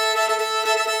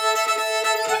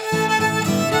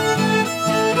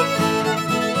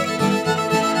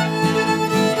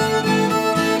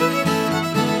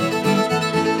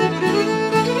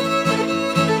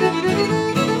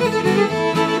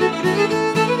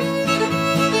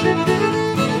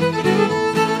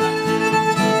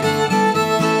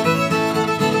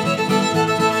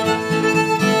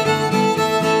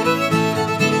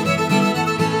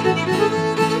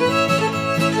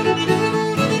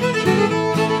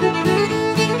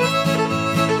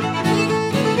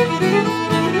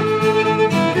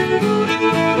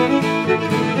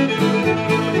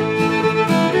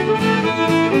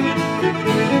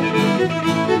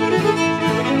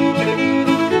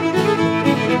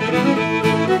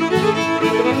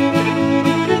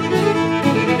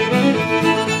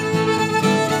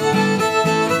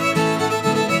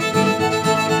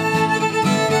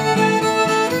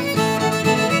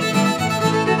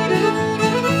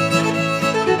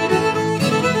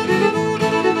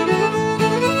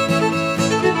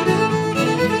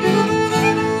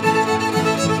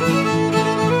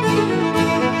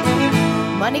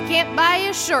 Money can't buy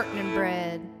you shortening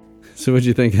bread. So what'd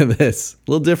you think of this?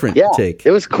 A little different Yeah, take.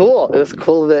 it was cool. It was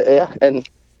cool that, yeah. And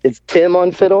it's Tim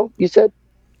on fiddle, you said?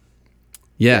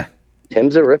 Yeah,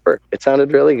 Tim's a ripper. It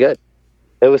sounded really good.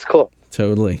 It was cool.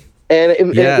 totally. And it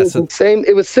was the same.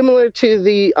 It was similar to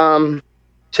the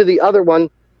other one,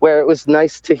 where it was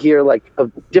nice to hear like a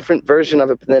different version of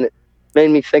it. But then it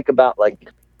made me think about like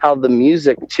how the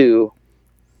music to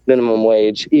Minimum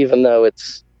Wage, even though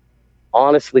it's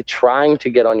honestly trying to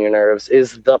get on your nerves,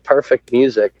 is the perfect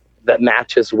music that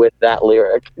matches with that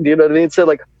lyric. Do you know what I mean? So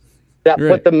like that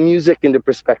put the music into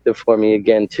perspective for me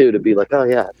again too, to be like, oh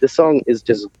yeah, this song is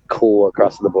just cool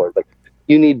across the board. Like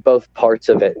you need both parts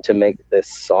of it to make this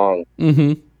song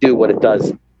do what it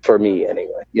does for me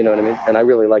anyway. You know what I mean? And I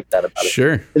really like that about it.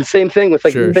 Sure. And same thing with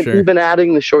like even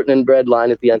adding the shortening bread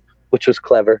line at the end, which was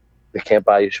clever. They can't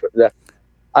buy you short.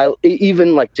 I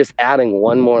even like just adding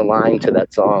one more line to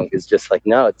that song is just like,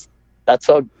 no, that's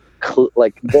all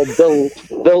like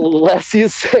the less you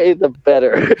say, the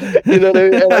better. You know what I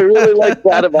mean? And I really like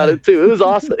that about it too. It was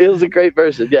awesome. It was a great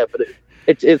version. Yeah, but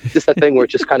it's just a thing where it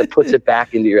just kind of puts it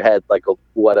back into your head, like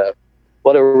what a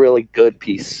really good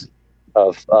piece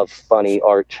of funny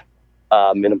art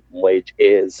Minimum Wage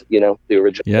is. You know, the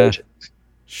original version.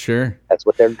 Sure. That's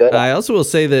what they're good at. I also will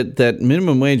say that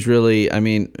Minimum Wage really, I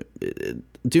mean,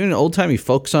 doing an old-timey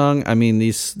folk song, I mean,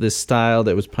 this style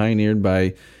that was pioneered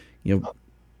by, you know,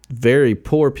 very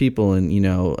poor people in, you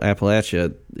know,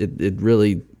 Appalachia, it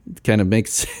really kind of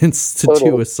makes sense to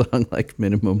do a song like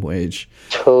Minimum Wage.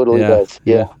 Totally does.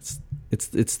 Yeah. It's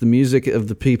the music of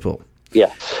the people.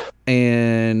 Yeah.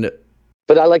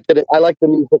 But I like that. I like the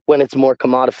music when it's more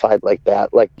commodified like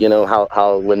that. Like, you know,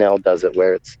 how Linnell does it,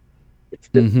 where it's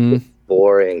just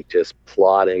boring, just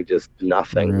plotting, just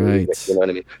nothing. Right. Music, you know what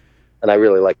I mean? And I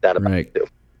really like that about it too.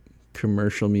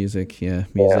 Commercial music,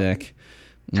 music.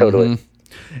 Yeah, totally.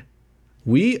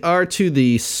 We are to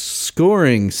the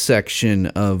scoring section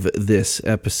of this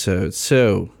episode.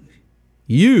 So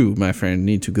you, my friend,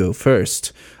 need to go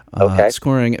first.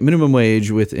 Scoring Minimum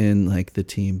Wage within like the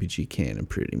TMBG canon,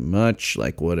 pretty much.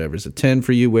 Like whatever's a 10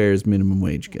 for you, where is Minimum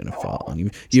Wage gonna fall?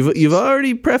 And you've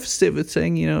already prefaced it with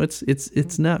saying, you know,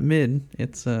 it's not mid,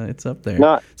 it's up there.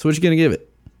 So what you gonna give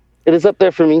it? It is up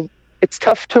there for me. It's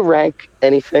tough to rank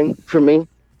anything for me.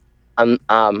 I'm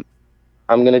gonna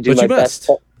do my best,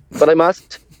 but I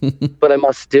must. But I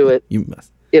must do it. You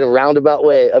must. In a roundabout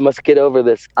way. I must get over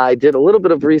this. I did a little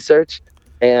bit of research,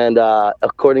 and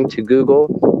according to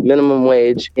Google, minimum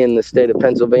wage in the state of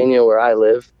Pennsylvania, where I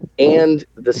live, and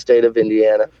the state of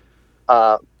Indiana,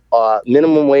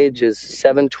 minimum wage is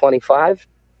 $7.25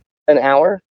 an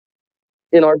hour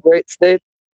in our great state.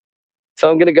 So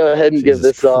I'm gonna go ahead and give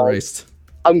this Christ.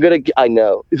 I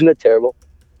know, isn't that terrible?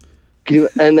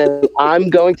 And then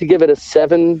I'm going to give it a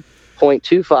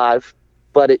 7.25,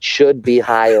 but it should be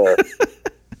higher.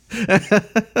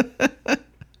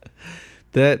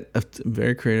 That a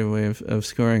very creative way of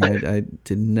scoring. I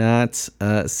did not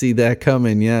see that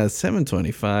coming. Yeah,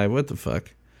 7.25. What the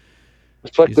fuck?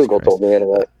 That's what Google told me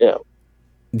anyway. Yeah.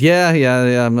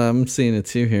 Yeah. I'm seeing it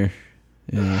too here.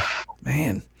 Yeah,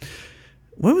 man.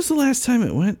 When was the last time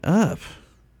it went up?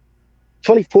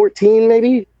 2014,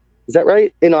 maybe? Is that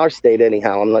right? In our state,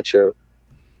 anyhow. I'm not sure.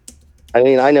 I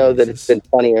mean, I know that it's been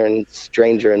funnier and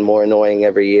stranger and more annoying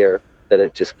every year, that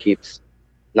it just keeps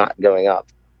not going up.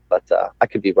 But I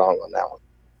could be wrong on that one.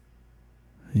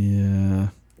 Yeah.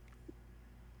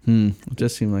 It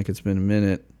does seem like it's been a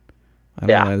minute. I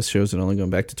don't know why this shows it only going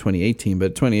back to 2018,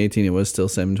 but 2018 it was still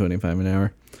 $7.25 an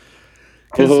hour.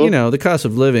 Because, you know, the cost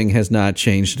of living has not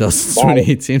changed at all since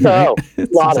 2018, right? No,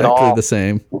 it's not at exactly all. the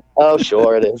same. Oh,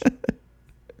 sure it is.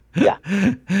 Yeah.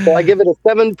 So I give it a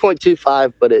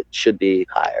 7.25, but it should be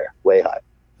higher, way higher.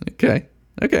 Okay.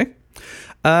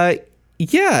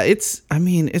 Yeah, it's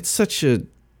such a,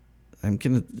 I'm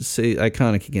going to say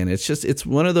iconic again. It's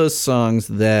one of those songs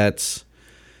that,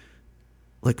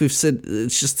 like we've said,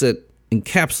 it's just that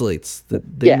encapsulates the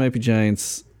They Might Be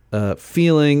Giants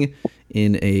feeling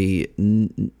in a,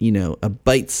 you know, a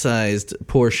bite-sized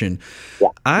portion. Yeah.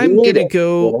 I'm going to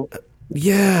go,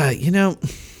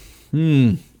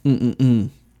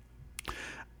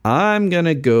 I'm going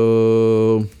to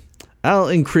go, I'll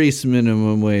increase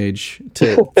minimum wage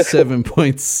to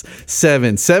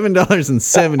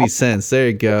 $7.70. There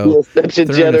you go.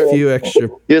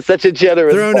 You're such a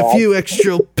generous. Throwing a few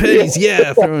extra pennies.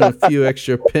 Yeah, throwing a few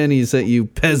extra pennies at you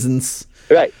peasants.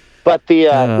 Right. But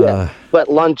but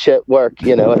lunch at work,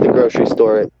 you know, at the grocery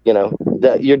store, you know,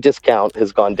 your discount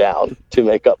has gone down to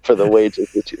make up for the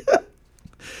wages that you got.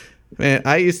 Man,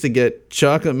 I used to get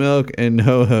chocolate milk and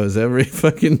ho-hos every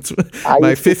fucking I my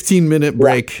used to- 15-minute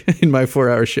break in my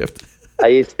 4-hour shift. I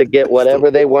used to get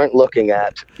whatever they weren't looking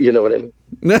at. You know what I mean?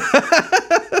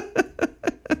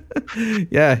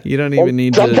 Yeah, you don't even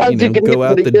need to Sometimes you can go get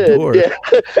out pretty the good, door. Yeah.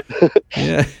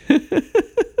 Yeah.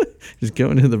 Just go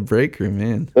into the break room,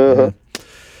 man. Uh-huh.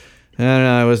 I don't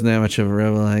know. I wasn't that much of a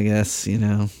rebel, I guess,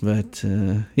 but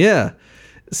yeah.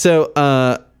 So,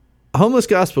 Homeless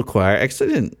Gospel Choir,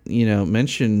 actually I didn't,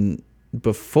 mention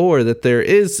before that there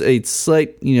is a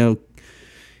slight, 6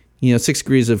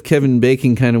 degrees of Kevin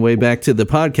Bacon kind of way back to the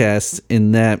podcast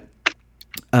in that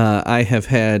I have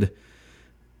had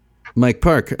Mike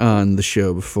Park on the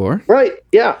show before. Right.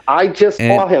 Yeah. I just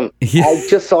saw him. Yeah. I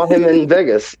just saw him in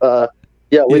Vegas.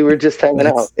 Yeah, we were just hanging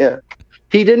out. Yeah.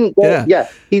 He didn't go,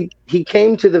 he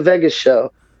came to the Vegas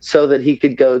show so that he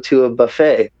could go to a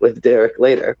buffet with Derek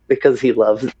later because he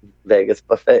loves Vegas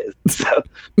buffets. So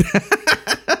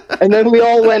and then we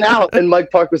all went out and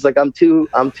Mike Park was like, I'm too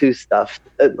stuffed.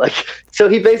 So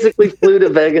he basically flew to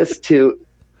Vegas to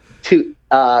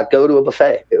go to a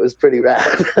buffet. It was pretty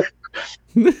rad.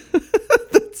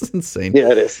 That's insane.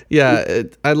 Yeah, it is. Yeah,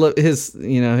 I love his.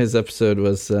 His episode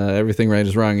was Everything Right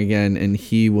Is Wrong Again, and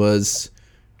he was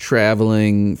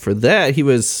traveling for that. He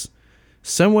was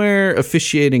somewhere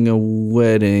officiating a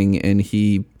wedding, and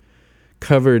he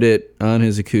covered it on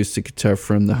his acoustic guitar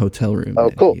from the hotel room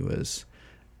that he was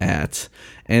at.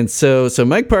 And so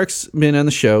Mike Park's been on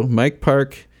the show. Mike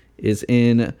Park is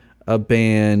in a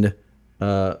band.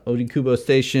 Odie Kubo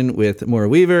Station with Maura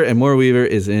Weaver, and Maura Weaver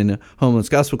is in Homeless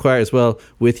Gospel Choir as well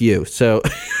with you. So,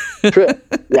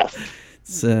 yes.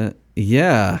 So,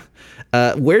 yeah.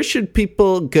 Where should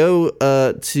people go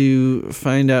to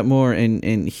find out more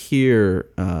and hear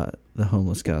the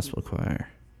Homeless Gospel Choir?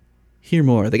 Hear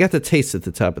more. They got the taste at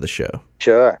the top of the show.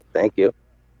 Sure. Thank you.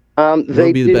 What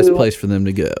would be the best place for them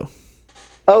to go?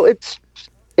 Oh, it's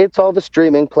all the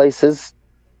streaming places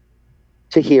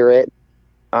to hear it.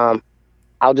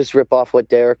 I'll just rip off what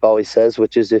Derek always says,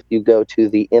 which is if you go to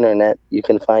the internet, you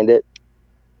can find it.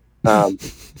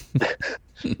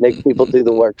 Make people do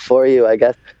the work for you, I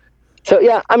guess. So,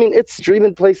 yeah, I mean, it's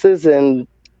streaming places, and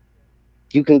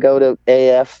you can go to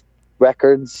AF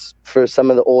Records for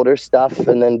some of the older stuff,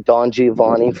 and then Don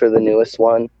Giovanni for the newest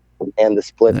one, and the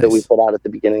split that we put out at the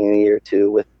beginning of the year,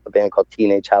 too, with a band called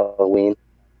Teenage Halloween,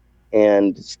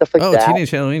 and stuff like that. Oh,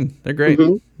 Teenage Halloween. They're great.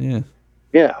 Mm-hmm. Yeah.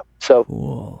 Yeah. So.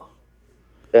 Cool.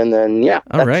 And then, yeah.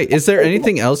 All right. Is there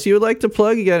anything else you would like to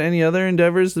plug? You got any other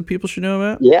endeavors that people should know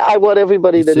about? Yeah, I want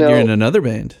everybody to know. You're in another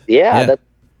band. Yeah, that's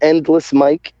Endless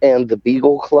Mike and the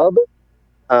Beagle Club.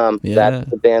 That's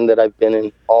the band that I've been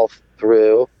in all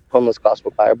through Homeless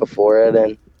Gospel Choir, before it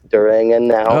and during and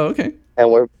now. Oh, okay. And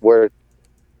we're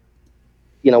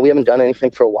we haven't done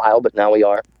anything for a while, but now we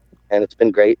are. And it's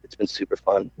been great. It's been super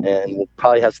fun. And we'll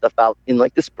probably have stuff out in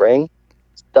the spring.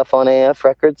 Stuff on AF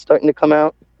Records starting to come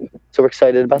out. So we're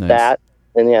excited about that.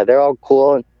 And yeah, they're all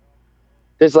cool. And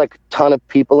there's a ton of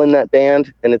people in that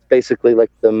band. And it's basically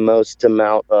the most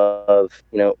amount of,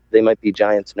 they might be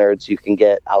Giants nerds you can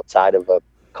get outside of a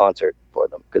concert for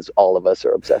them, because all of us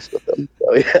are obsessed with them.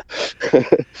 So yeah.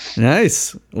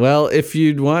 Nice. Well, if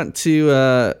you'd want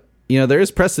to, there is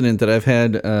precedent that I've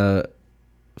had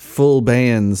full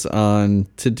bands on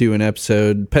to do an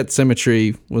episode. Pet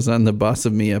Cemetery was on the Boss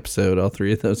of Me episode, all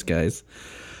three of those guys.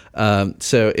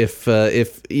 So if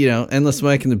Endless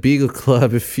Mike and the Beagle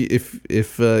Club, if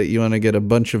you want to get a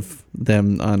bunch of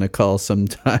them on a call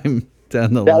sometime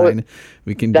down the line,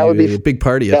 we can do a big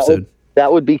party episode.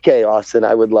 That would be chaos, and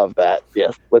I would love that.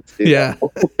 Yes, let's do that.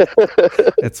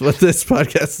 That's what this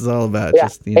podcast is all about. Yeah.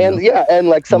 Just, and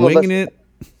some winging of us, it.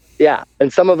 Yeah,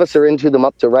 and some of us are into them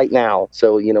up to right now,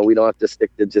 so we don't have to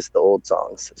stick to just the old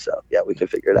songs. So yeah, we can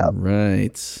figure it out.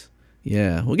 Right.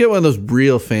 Yeah, we'll get one of those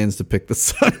real fans to pick the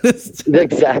song.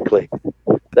 Exactly.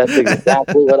 That's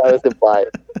exactly what I was implying.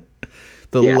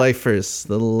 The lifers.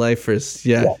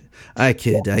 Yeah. I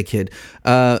kid.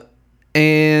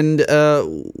 And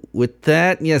with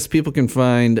that, yes, people can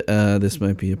find This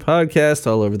Might Be a Podcast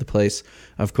all over the place,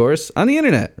 of course, on the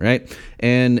internet, right?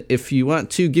 And if you want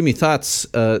to give me thoughts,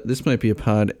 This Might Be a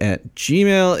Pod at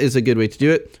Gmail is a good way to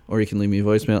do it, or you can leave me a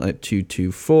voicemail at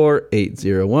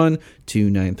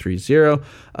 224-801-2930.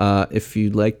 If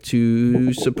you'd like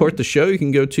to support the show, you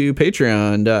can go to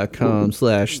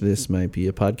patreon.com/This Might Be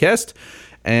a Podcast.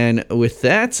 And with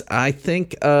that, I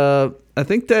think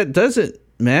that does it.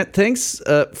 Matt, thanks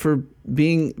for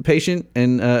being patient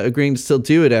and agreeing to still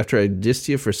do it after I dissed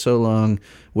you for so long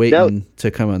waiting to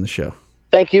come on the show.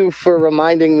 Thank you for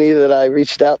reminding me that I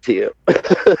reached out to you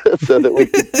so that we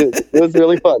could do it. It was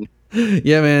really fun.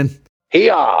 Yeah, man.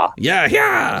 Hee-haw! Yeah,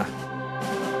 yeah.